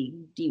Ivy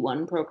League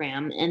D1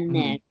 program. And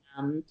then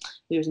Mhm.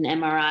 there was an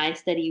MRI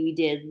study we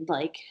did,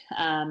 like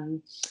uh,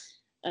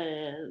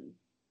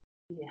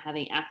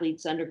 having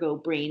athletes undergo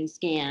brain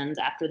scans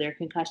after their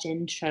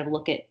concussion to try to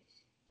look at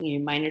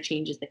minor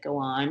changes that go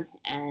on.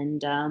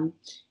 And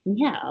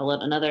yeah,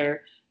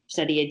 another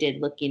study I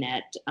did looking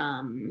at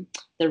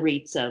the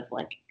rates of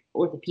like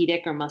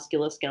orthopedic or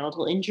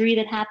musculoskeletal injury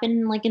that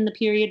happen like in the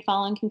period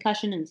following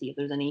concussion, and see if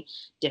there's any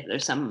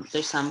there's some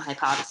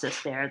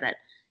hypothesis there that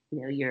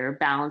your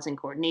balance and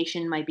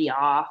coordination might be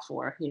off,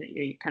 or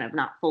you're kind of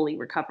not fully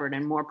recovered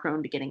and more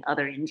prone to getting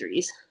other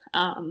injuries.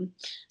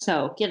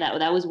 So yeah,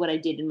 that was what I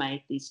did in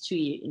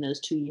those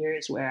 2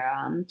 years where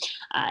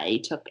I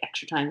took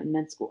extra time in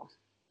med school.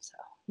 So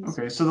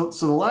Okay, so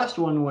the last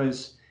one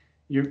was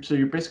you're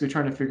basically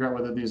trying to figure out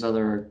whether these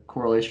other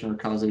correlation or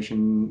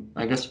causation.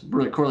 I guess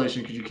really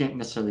correlation because you can't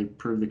necessarily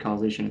prove the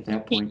causation at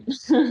that point.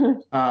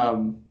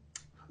 Um,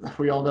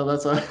 we all know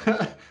that's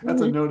a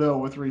that's a no-no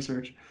with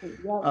research. yep.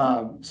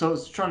 So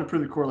it's trying to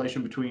prove the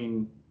correlation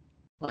between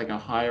like a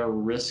higher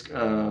risk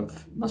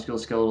of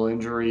musculoskeletal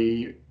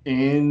injury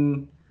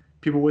in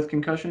people with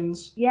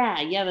concussions?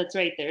 Yeah, that's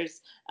right.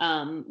 There's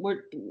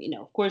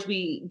of course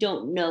we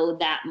don't know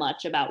that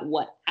much about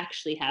what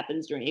actually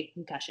happens during a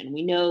concussion.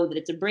 We know that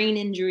it's a brain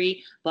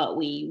injury, but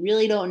we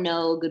really don't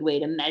know a good way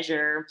to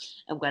measure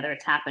whether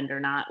it's happened or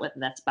not, whether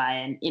that's by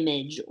an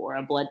image or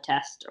a blood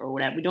test or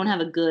whatever. We don't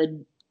have a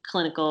good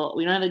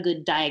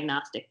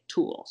diagnostic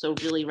tool. So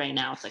really right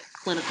now it's like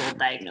a clinical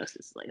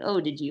diagnosis. Like,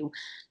 oh, did you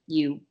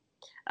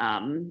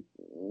um,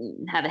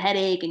 have a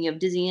headache and you have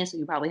dizziness, and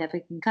you probably have a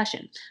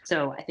concussion.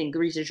 So I think the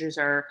researchers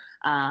are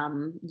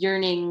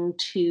yearning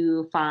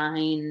to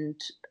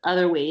find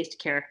other ways to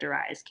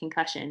characterize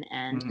concussion.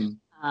 And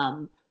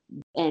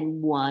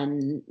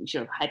one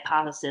sort of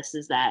hypothesis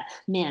is that,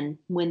 man,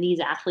 when these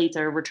athletes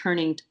are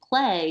returning to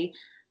play,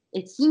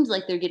 it seems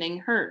like they're getting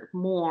hurt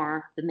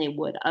more than they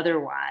would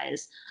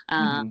otherwise,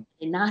 and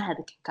not had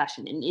the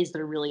concussion. And is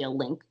there really a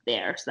link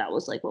there? So that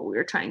was like what we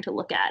were trying to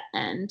look at,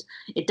 and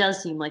it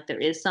does seem like there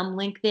is some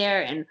link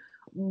there,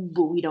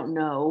 but we don't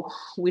know.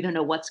 We don't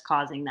know what's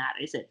causing that.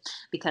 Is it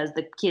because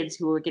the kids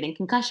who are getting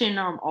concussion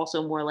are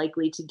also more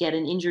likely to get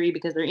an injury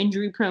because they're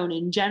injury prone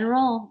in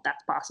general?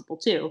 That's possible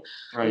too.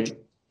 Right.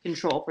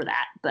 Control for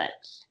that, but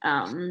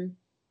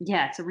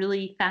yeah, it's a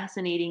really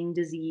fascinating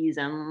disease,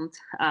 and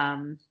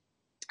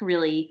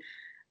really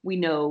we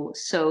know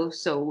so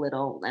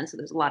little, and so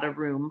there's a lot of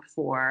room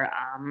for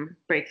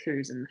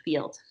breakthroughs in the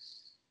field.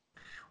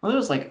 Well,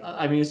 there's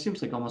it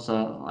seems like almost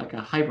a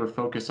hyper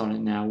focus on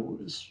it now,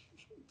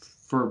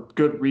 for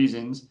good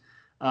reasons.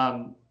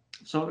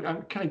 So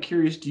I'm kind of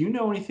curious. Do you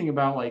know anything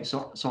about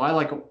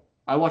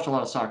I watch a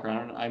lot of soccer.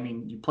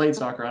 You played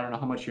soccer. I don't know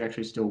how much you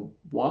actually still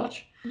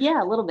watch.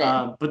 Yeah, a little bit.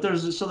 But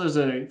there's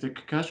the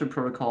concussion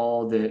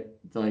protocol that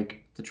the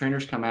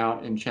trainers come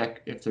out and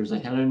check if there's a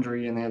head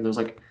injury, and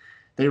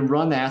they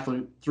run the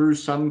athlete through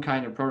some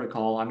kind of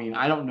protocol.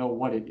 I don't know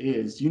what it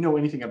is. Do you know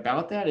anything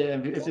about that?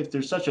 If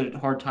there's such a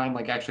hard time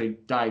actually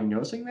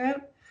diagnosing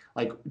that,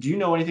 do you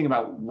know anything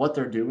about what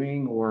they're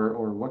doing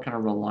or what kind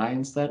of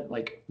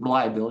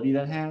reliability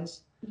that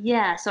has?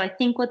 Yeah, so I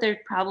think what they're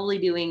probably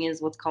doing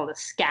is what's called a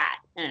SCAT,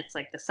 and it's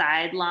like the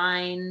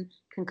Sideline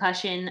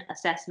Concussion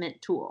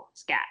Assessment Tool,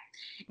 SCAT.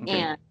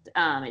 Okay.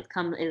 And it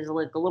is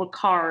like a little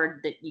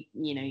card that you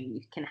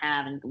can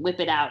have and whip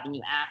it out, and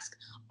you ask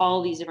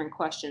all these different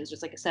questions.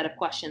 There's like a set of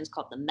questions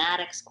called the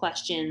Maddox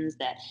questions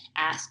that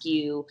ask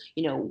you,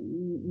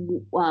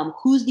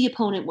 who's the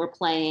opponent we're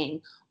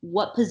playing,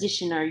 what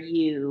position are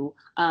you,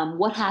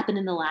 what happened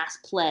in the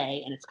last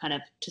play, and it's kind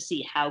of to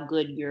see how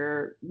good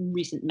your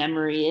recent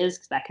memory is,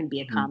 because that can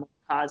be a common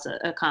cause,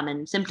 a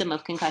common symptom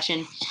of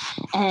concussion.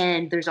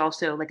 And there's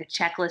also like a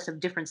checklist of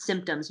different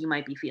symptoms you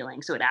might be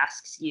feeling. So it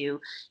asks you,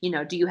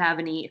 do you have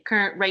any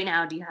current right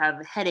now? Do you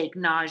have headache,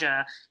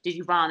 nausea? Did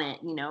you vomit?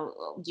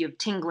 Do you have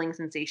tingling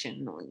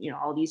sensation?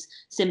 All these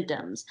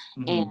symptoms.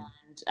 Mm-hmm.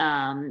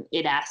 And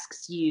it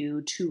asks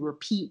you to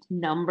repeat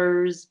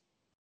numbers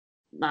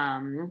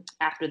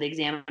after the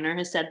examiner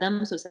has said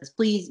them. So it says,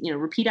 please,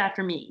 repeat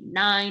after me: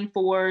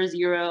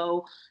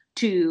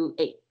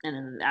 94028. And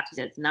then after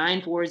that, it's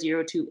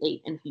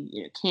 94028. And if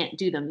you can't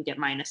do them, you get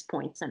minus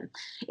points. And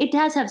it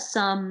does have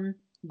some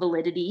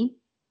validity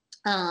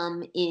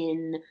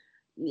in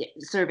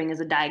serving as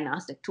a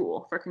diagnostic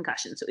tool for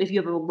concussion. So if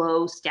you have a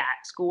low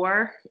SCAT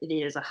score, it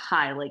is a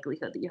high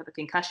likelihood that you have a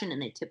concussion,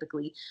 and they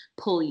typically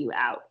pull you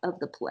out of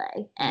the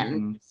play.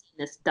 And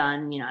this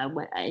done,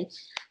 I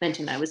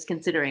mentioned I was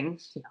considering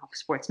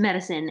sports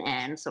medicine,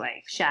 and so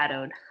I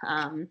shadowed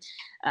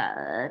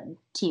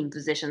team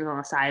physicians on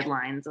the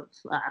sidelines of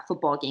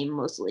football games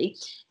mostly,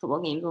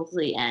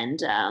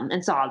 and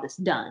saw this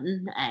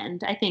done.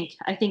 And I think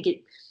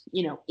it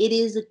it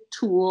is a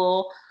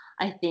tool.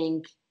 I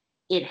think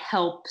it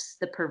helps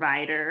the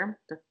provider,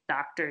 the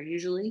doctor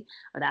usually,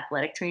 or the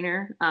athletic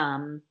trainer,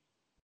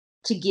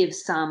 to give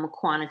some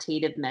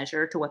quantitative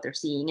measure to what they're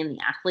seeing in the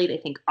athlete. I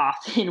think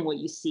often what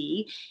you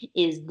see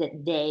is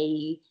that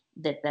the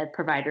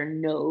provider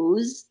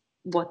knows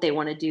what they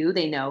want to do.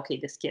 They know, okay,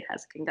 this kid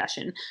has a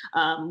concussion.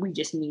 We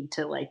just need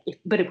to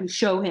but if we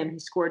show him he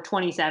scored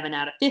 27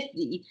 out of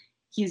 50,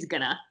 he's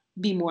gonna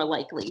be more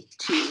likely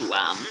to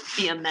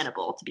be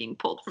amenable to being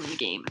pulled from the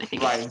game. And I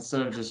think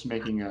instead of just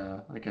making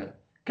a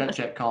gut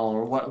check call,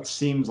 or what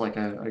seems like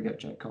a gut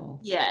check call.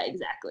 Yeah,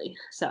 exactly.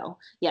 So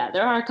yeah,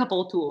 there are a couple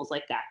of tools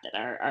like that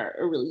are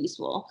really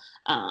useful,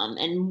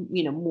 and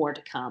more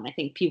to come. I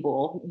think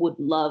people would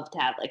love to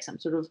have some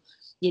sort of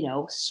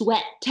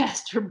sweat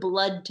test or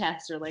blood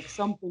test, or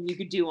something you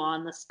could do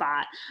on the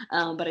spot.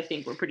 But I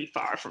think we're pretty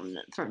far from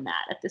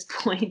that at this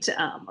point,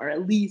 or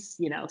at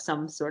least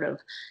some sort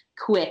of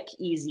quick,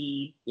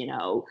 easy,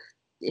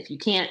 if you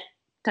can't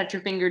touch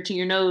your finger to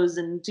your nose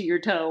and to your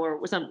toe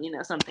or something,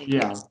 something.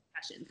 Yeah.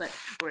 But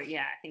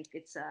I think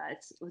it's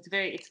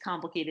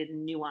complicated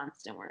and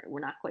nuanced, and we're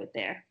not quite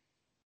there.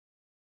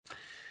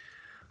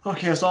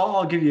 Okay, so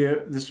I'll give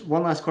you this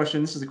one last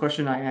question. This is the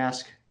question I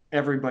ask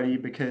everybody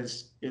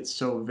because it's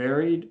so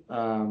varied.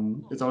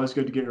 It's always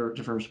good to get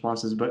different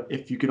responses. But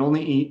if you could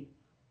only eat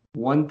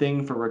one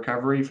thing for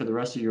recovery for the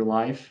rest of your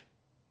life,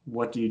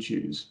 what do you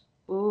choose?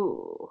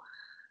 Ooh.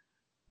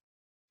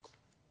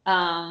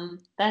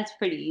 That's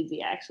pretty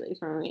easy actually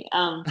for me.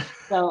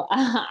 So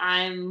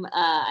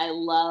I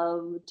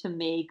love to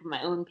make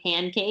my own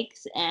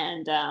pancakes,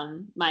 and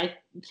my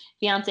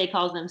fiance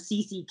calls them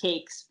CC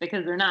cakes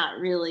because they're not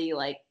really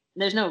like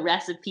there's no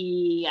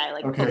recipe. I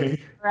like put Okay.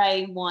 whatever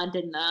I want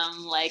in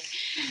them. Like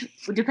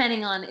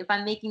depending on if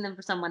I'm making them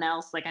for someone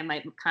else, like I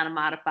might kind of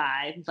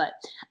modify, but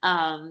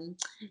um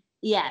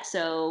yeah,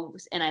 so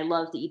and I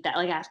love to eat that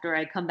like after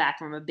I come back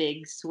from a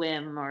big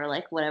swim or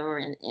like whatever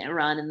and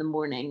run in the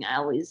morning. I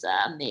always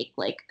make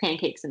like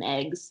pancakes and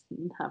eggs,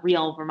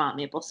 real Vermont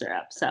maple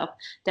syrup. So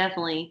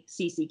definitely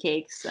CC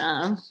cakes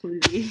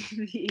would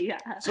be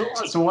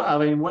So what, I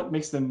mean, what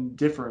makes them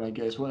different, I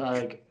guess? What,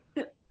 like,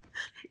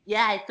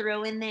 yeah, I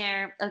throw in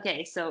there.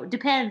 Okay, so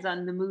depends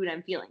on the mood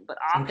I'm feeling, but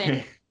often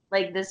okay.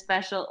 like this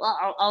special, well,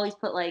 I'll always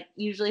put like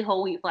usually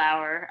whole wheat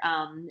flour,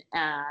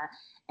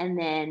 and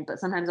then but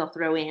sometimes I'll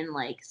throw in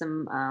like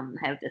some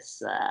have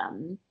this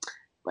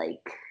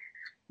like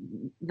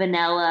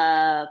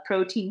vanilla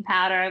protein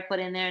powder I put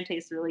in there. It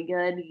tastes really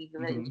good. You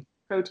can make Hmm.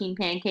 protein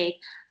pancake.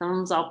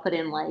 Sometimes I'll put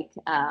in like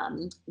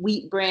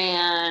wheat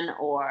bran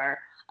or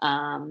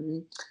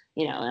and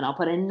I'll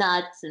put in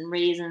nuts and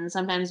raisins,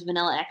 sometimes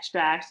vanilla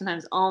extract,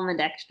 sometimes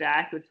almond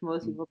extract, which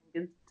most people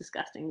think is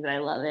disgusting, but I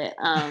love it.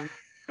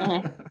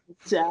 And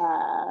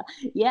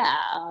yeah,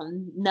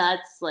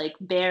 nuts like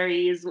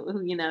berries,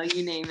 you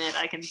name it,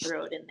 I can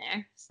throw it in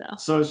there. So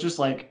So it's just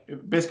like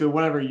basically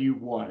whatever you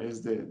want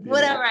is the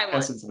whatever I want.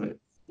 essence of it.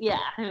 Yeah,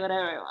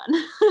 whatever I want.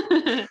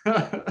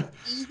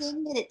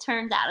 Anything that it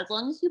turns out, as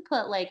long as you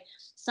put like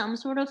some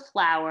sort of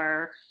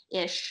flour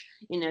ish,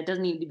 it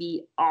doesn't need to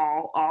be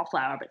all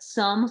flour, but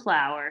some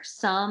flour,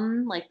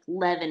 some like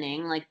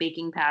leavening, like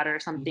baking powder or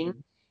something,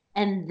 Mhm.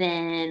 and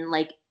then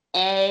like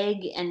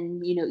egg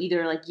and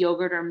either like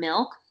yogurt or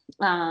milk.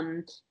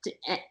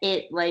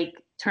 It like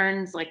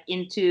turns like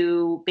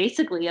into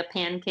basically a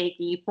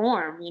pancakey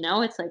form.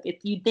 It's like if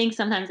you think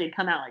sometimes they'd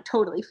come out like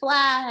totally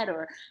flat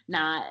or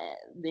not,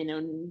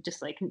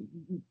 just like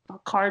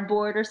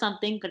cardboard or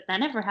something, but that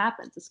never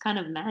happens. It's kind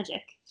of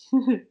magic.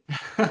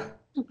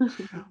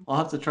 I'll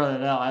have to try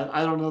that out.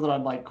 I don't know that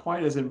I'm like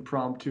quite as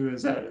impromptu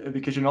as that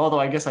because although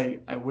I guess I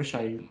wish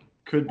I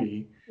could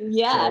be.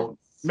 Yeah. So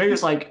maybe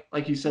it's like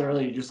you said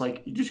earlier, you just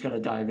gotta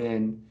dive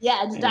in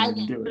Yeah, just dive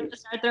and do in. it.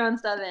 Just start throwing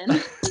stuff in.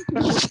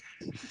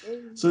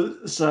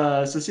 So,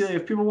 Cecilia,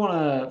 if people want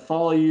to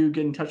follow you,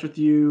 get in touch with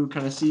you,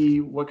 kind of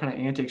see what kind of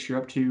antics you're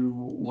up to,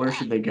 where Yeah,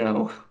 should they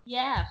go?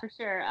 yeah, for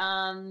sure.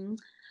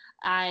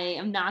 I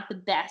am not the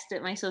best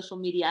at my social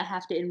media, I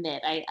have to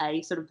admit.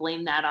 I sort of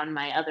blame that on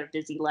my other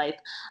busy life.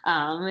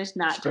 It's It's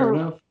not fair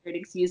totally enough. a great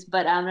excuse,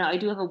 but no, I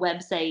do have a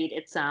website.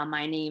 It's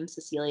my name,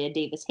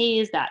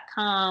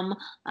 CeciliaDavisHayes.com.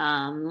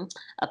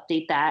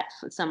 Update that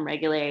with some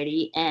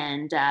regularity,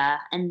 and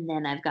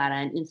then I've got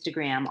an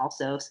Instagram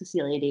also,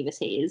 Cecilia Davis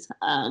Hayes,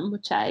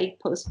 which I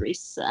post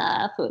race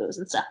photos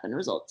and stuff and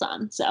results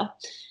on. So,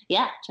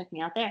 yeah, check me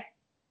out there.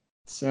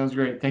 Sounds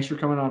great. Thanks for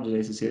coming on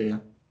today,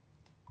 Cecilia.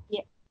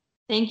 Yeah.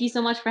 Thank you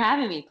so much for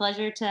having me.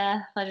 Pleasure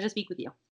to speak with you.